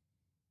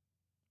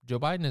 Joe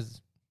Biden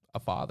is a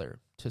father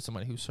to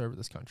somebody who served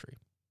this country.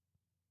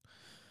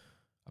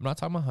 I'm not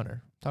talking about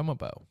Hunter. I'm talking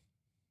about Bo.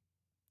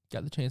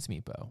 Got the chance to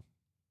meet Bo.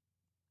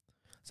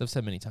 As I've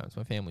said many times,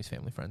 my family's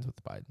family friends with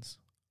the Bidens.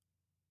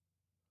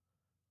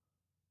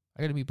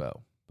 I got to meet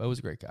Bo. Bo was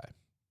a great guy.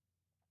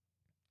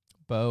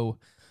 Bo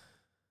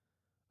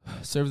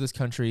served this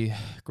country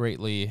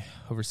greatly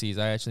overseas.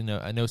 I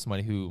know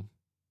somebody who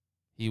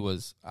he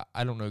was.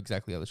 I don't know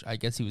exactly how. I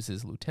guess he was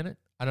his lieutenant.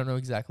 I don't know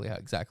exactly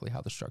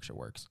how the structure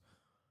works.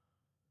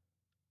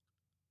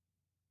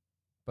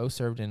 Bo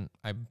served in,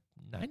 I'm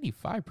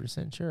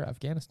 95% sure,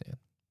 Afghanistan.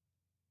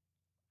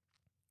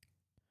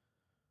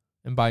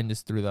 And Biden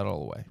just threw that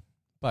all away.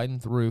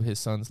 Biden threw his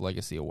son's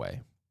legacy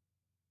away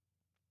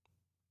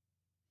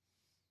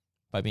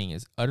by being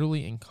as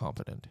utterly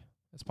incompetent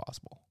as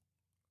possible.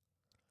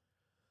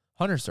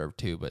 Hunter served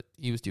too, but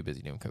he was too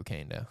busy doing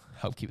cocaine to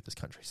help keep this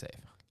country safe.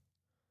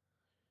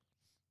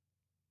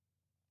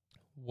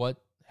 What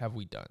have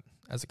we done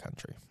as a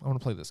country? I want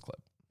to play this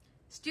clip.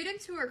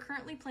 Students who are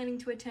currently planning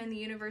to attend the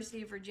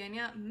University of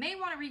Virginia may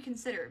want to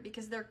reconsider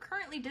because they're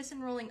currently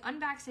disenrolling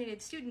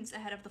unvaccinated students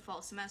ahead of the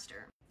fall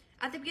semester.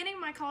 At the beginning of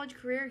my college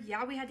career,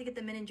 yeah, we had to get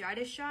the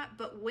meningitis shot,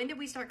 but when did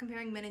we start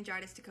comparing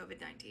meningitis to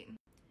COVID-19?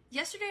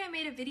 Yesterday, I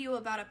made a video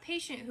about a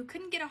patient who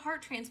couldn't get a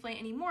heart transplant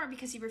anymore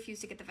because he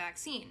refused to get the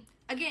vaccine.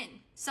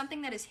 Again,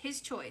 something that is his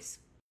choice.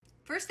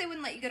 First, they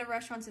wouldn't let you go to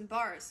restaurants and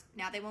bars.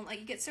 Now they won't let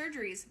you get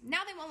surgeries.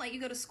 Now they won't let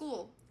you go to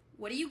school.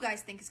 What do you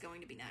guys think is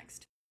going to be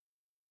next?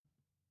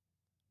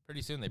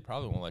 Pretty soon, they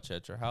probably won't let you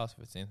at your house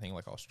if it's anything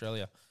like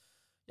Australia.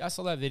 Yeah, I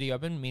saw that video.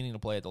 I've been meaning to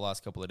play it the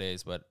last couple of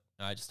days, but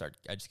I just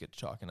get to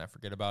talking and I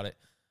forget about it.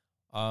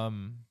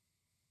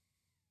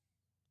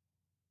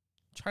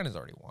 China's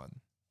already won.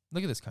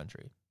 Look at this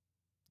country.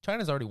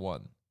 China's already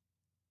won.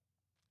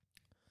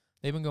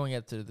 They've been going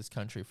after this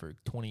country for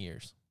 20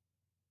 years.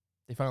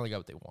 They finally got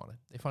what they wanted.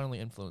 They finally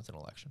influenced an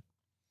election.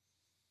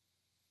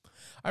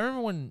 I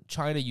remember when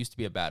China used to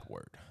be a bad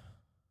word.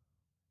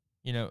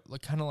 You know,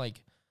 kind of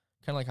like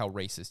how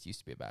racist used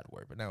to be a bad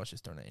word, but now it's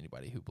just thrown at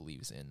anybody who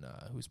believes in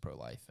who's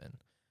pro-life. And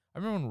I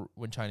remember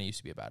when China used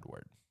to be a bad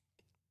word.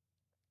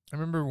 I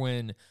remember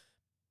when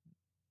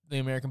the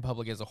American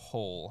public as a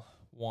whole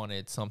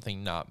wanted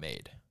something not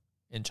made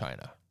in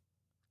China.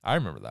 I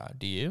remember that.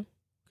 Do you?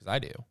 Because I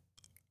do.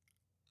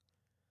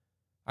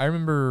 I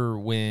remember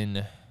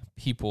when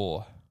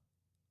people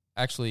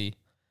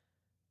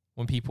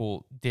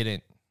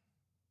didn't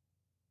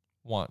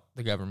want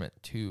the government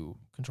to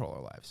control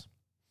our lives.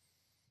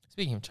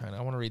 Speaking of China,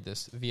 I want to read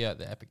this via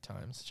the Epic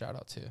Times. Shout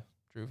out to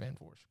Drew Van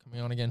Voort for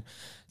coming on again.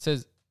 It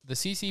says, the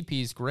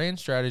CCP's grand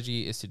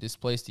strategy is to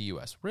displace the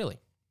U.S. Really?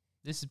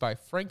 This is by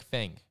Frank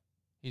Feng.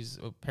 He's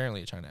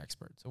apparently a China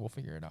expert, so we'll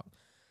figure it out.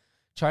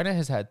 China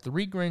has had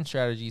 3 grand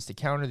strategies to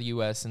counter the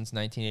U.S. since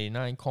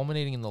 1989,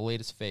 culminating in the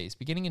latest phase.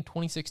 Beginning in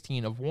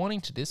 2016 of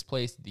wanting to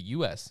displace the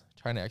U.S.,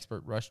 China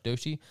expert Rush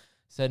Doshi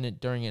said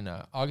it during an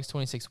August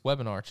 26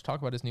 webinar to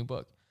talk about his new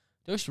book.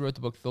 Doshi wrote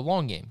the book The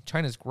Long Game,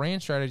 China's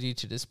Grand Strategy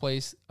to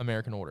Displace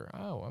American Order.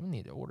 Oh, I'm going to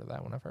need to order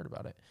that one. I've heard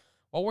about it.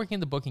 While working at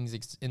the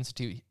Brookings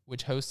Institute,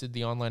 which hosted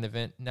the online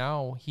event,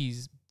 now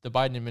he's the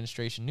Biden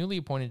administration newly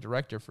appointed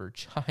director for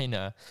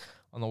China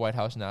on the White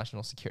House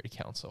National Security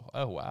Council.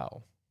 Oh,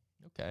 wow.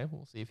 Okay,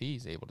 we'll see if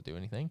he's able to do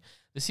anything.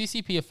 The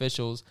CCP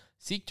officials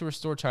seek to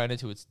restore China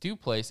to its due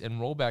place and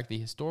roll back the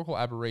historical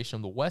aberration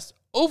of the West's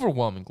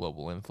overwhelming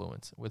global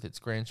influence with its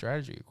grand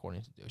strategy,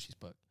 according to Doshi's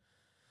book.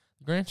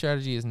 The grand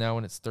strategy is now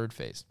in its third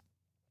phase.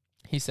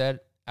 He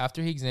said,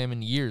 after he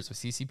examined years of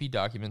CCP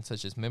documents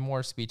such as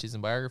memoirs, speeches,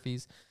 and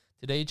biographies,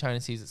 today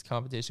China sees its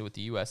competition with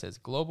the U.S. as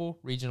global,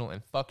 regional,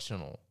 and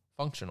functional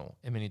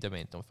in many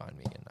domains. Don't find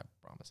me again, I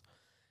promise.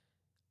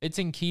 It's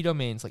in key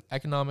domains like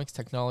economics,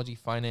 technology,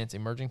 finance,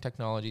 emerging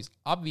technologies,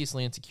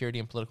 obviously in security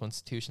and political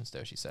institutions,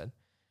 Doshi said.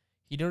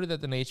 He noted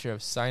that the nature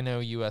of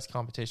Sino-U.S.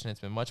 competition has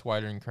been much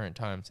wider in current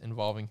times,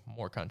 involving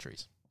more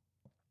countries.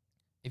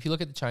 If you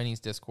look at the Chinese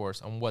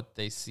discourse on what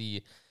they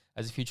see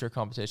as a future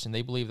competition,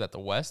 they believe that the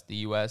West, the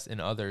U.S., and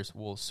others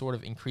will sort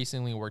of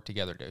increasingly work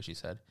together, Doshi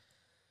said.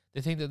 They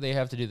think that they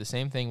have to do the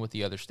same thing with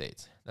the other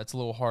states. That's a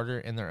little harder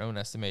in their own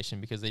estimation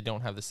because they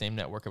don't have the same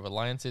network of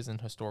alliances and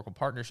historical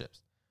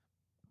partnerships.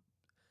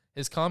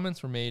 His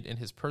comments were made in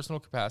his personal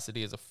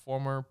capacity as a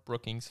former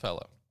Brookings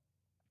Fellow.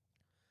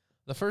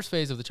 The first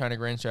phase of the China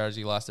Grand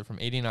Strategy lasted from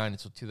 1989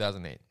 until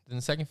 2008. Then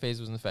the second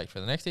phase was in effect for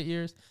the next 8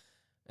 years.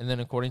 And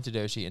then, according to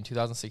Doshi, in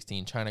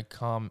 2016, China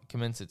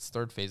commenced its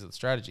third phase of the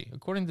strategy.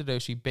 According to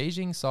Doshi,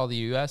 Beijing saw the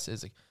U.S.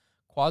 as a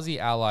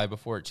quasi-ally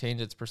before it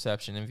changed its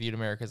perception and viewed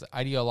America as an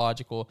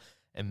ideological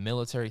and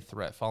military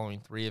threat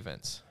following 3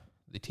 events: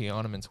 the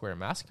Tiananmen Square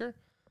massacre,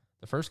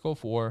 the First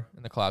Gulf War,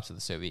 and the collapse of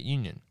the Soviet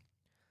Union.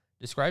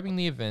 Describing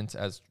the events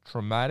as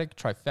traumatic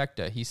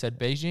trifecta, he said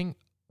Beijing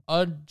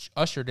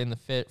ushered in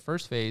the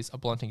first phase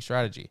of blunting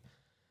strategy.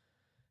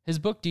 His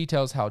book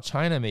details how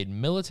China made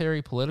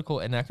military, political,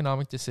 and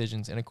economic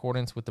decisions in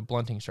accordance with the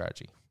blunting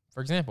strategy.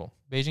 For example,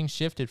 Beijing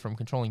shifted from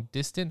controlling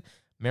distant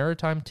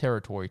maritime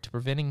territory to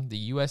preventing the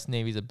U.S.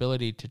 Navy's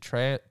ability to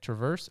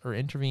traverse or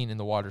intervene in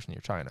the waters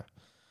near China.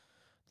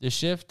 The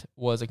shift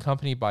was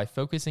accompanied by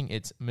focusing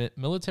its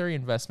military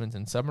investments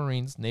in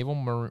submarines, naval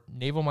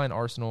mine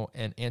arsenal,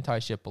 and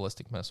anti-ship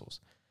ballistic missiles.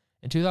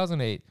 In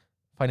 2008,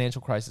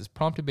 financial crisis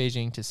prompted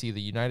Beijing to see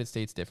the United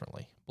States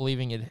differently,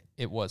 believing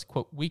it was,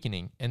 quote,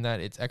 weakening, and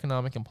that its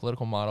economic and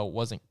political model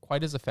wasn't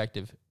quite as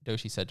effective,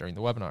 Doshi said during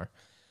the webinar.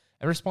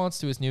 In response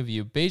to his new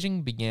view,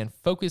 Beijing began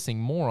focusing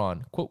more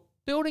on, quote,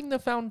 building the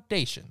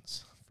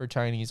foundations for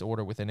Chinese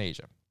order within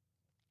Asia.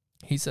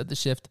 He said the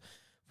shift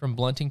from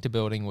blunting to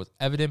building was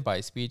evident by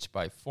a speech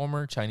by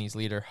former Chinese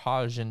leader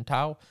Ha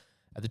Jintao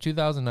at the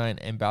 2009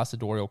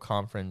 ambassadorial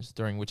conference,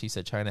 during which he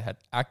said China had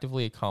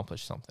actively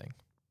accomplished something.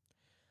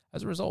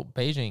 As a result,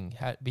 Beijing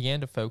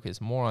began to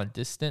focus more on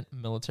distant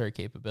military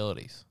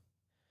capabilities.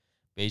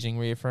 Beijing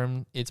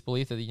reaffirmed its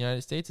belief that the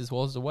United States, as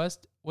well as the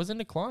West, was in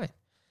decline.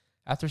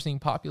 After seeing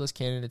populist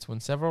candidates win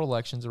several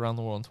elections around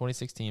the world in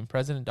 2016,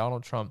 President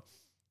Donald Trump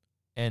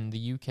and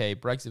the UK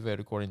Brexit vote,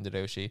 according to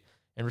Doshi,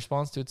 in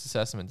response to its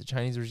assessment, the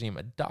Chinese regime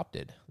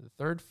adopted the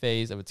third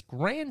phase of its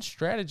grand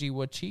strategy,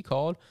 which he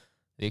called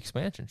the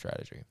expansion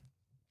strategy.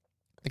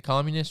 The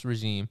communist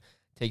regime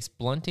takes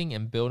blunting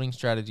and building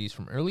strategies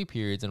from early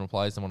periods and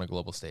applies them on a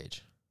global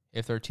stage.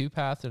 If there are 2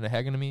 paths in a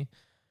hegemony,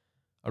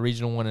 a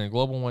regional one and a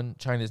global one,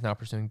 China is now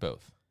pursuing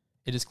both.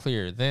 It is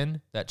clear,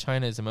 then, that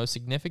China is the most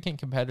significant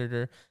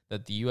competitor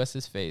that the U.S.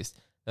 has faced,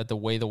 that the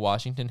way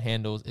Washington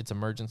handles its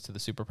emergence to the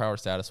superpower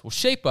status will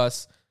shape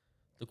us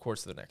the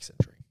course of the next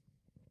century.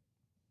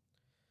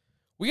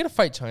 We got to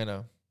fight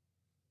China.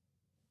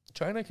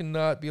 China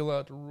cannot be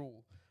allowed to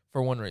rule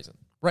for one reason.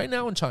 Right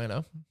now in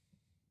China,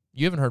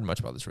 you haven't heard much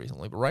about this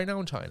recently, but right now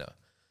in China,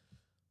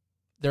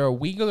 there are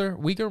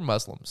Uyghur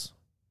Muslims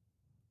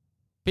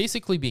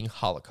basically being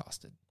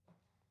holocausted.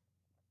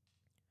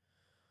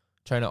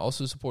 China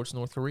also supports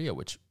North Korea,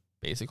 which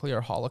basically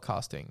are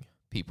holocausting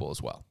people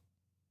as well.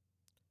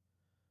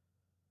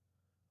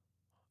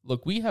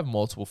 Look, we have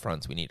multiple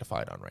fronts we need to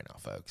fight on right now,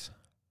 folks.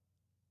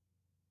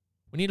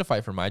 We need to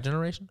fight for my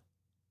generation.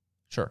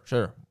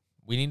 Sure.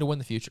 We need to win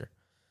the future.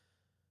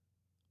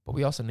 But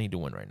we also need to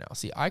win right now.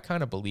 See, I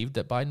kind of believed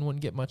that Biden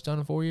wouldn't get much done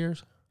in 4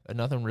 years. That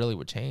nothing really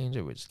would change.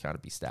 It would just kind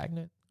of be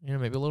stagnant.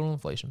 Maybe a little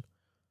inflation.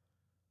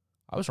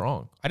 I was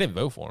wrong. I didn't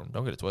vote for him.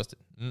 Don't get it twisted.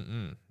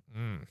 Didn't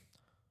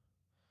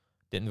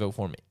vote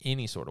for him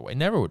any sort of way.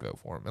 Never would vote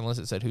for him unless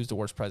it said, who's the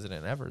worst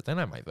president ever? Then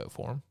I might vote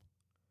for him.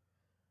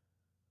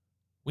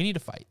 We need to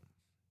fight.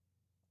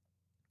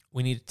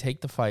 We need to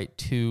take the fight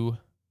to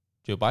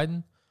Joe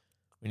Biden.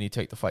 We need to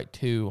take the fight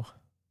to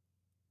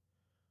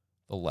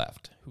the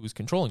left, who's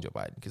controlling Joe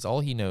Biden, because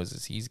all he knows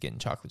is he's getting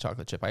chocolate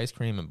chip ice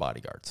cream and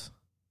bodyguards.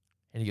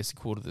 And he gets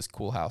to this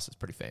cool house that's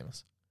pretty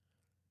famous.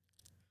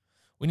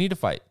 We need to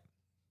fight.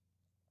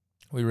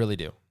 We really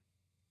do.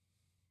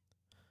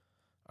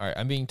 All right,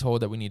 I'm being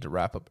told that we need to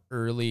wrap up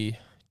early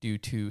due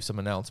to some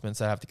announcements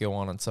that have to go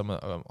on some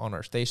on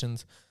our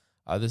stations.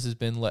 This has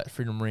been Let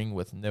Freedom Ring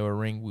with Noah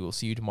Ring. We will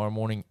see you tomorrow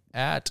morning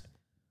at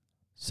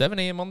 7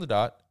 a.m. on the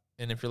dot.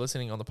 And if you're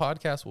listening on the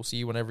podcast, we'll see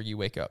you whenever you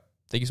wake up.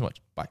 Thank you so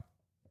much. Bye.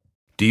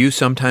 Do you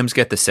sometimes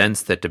get the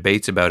sense that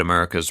debates about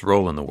America's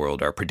role in the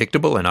world are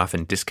predictable and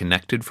often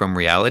disconnected from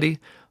reality?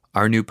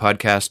 Our new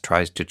podcast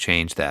tries to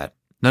change that.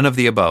 None of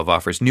the Above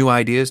offers new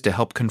ideas to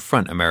help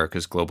confront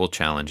America's global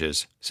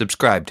challenges.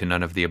 Subscribe to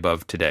None of the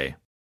Above today.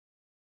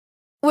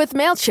 With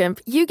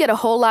MailChimp, you get a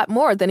whole lot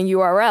more than a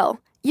URL.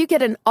 You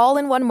get an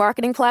all-in-one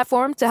marketing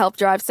platform to help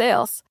drive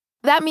sales.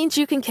 That means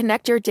you can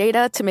connect your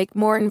data to make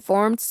more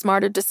informed,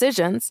 smarter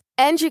decisions,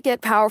 and you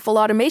get powerful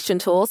automation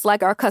tools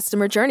like our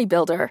Customer Journey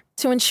Builder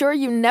to ensure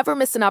you never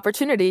miss an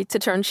opportunity to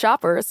turn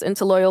shoppers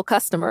into loyal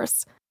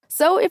customers.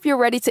 So if you're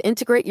ready to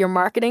integrate your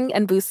marketing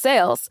and boost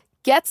sales,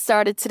 get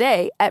started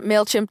today at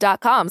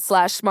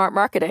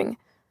MailChimp.com/smartmarketing.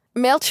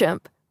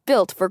 MailChimp,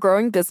 built for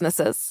growing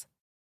businesses.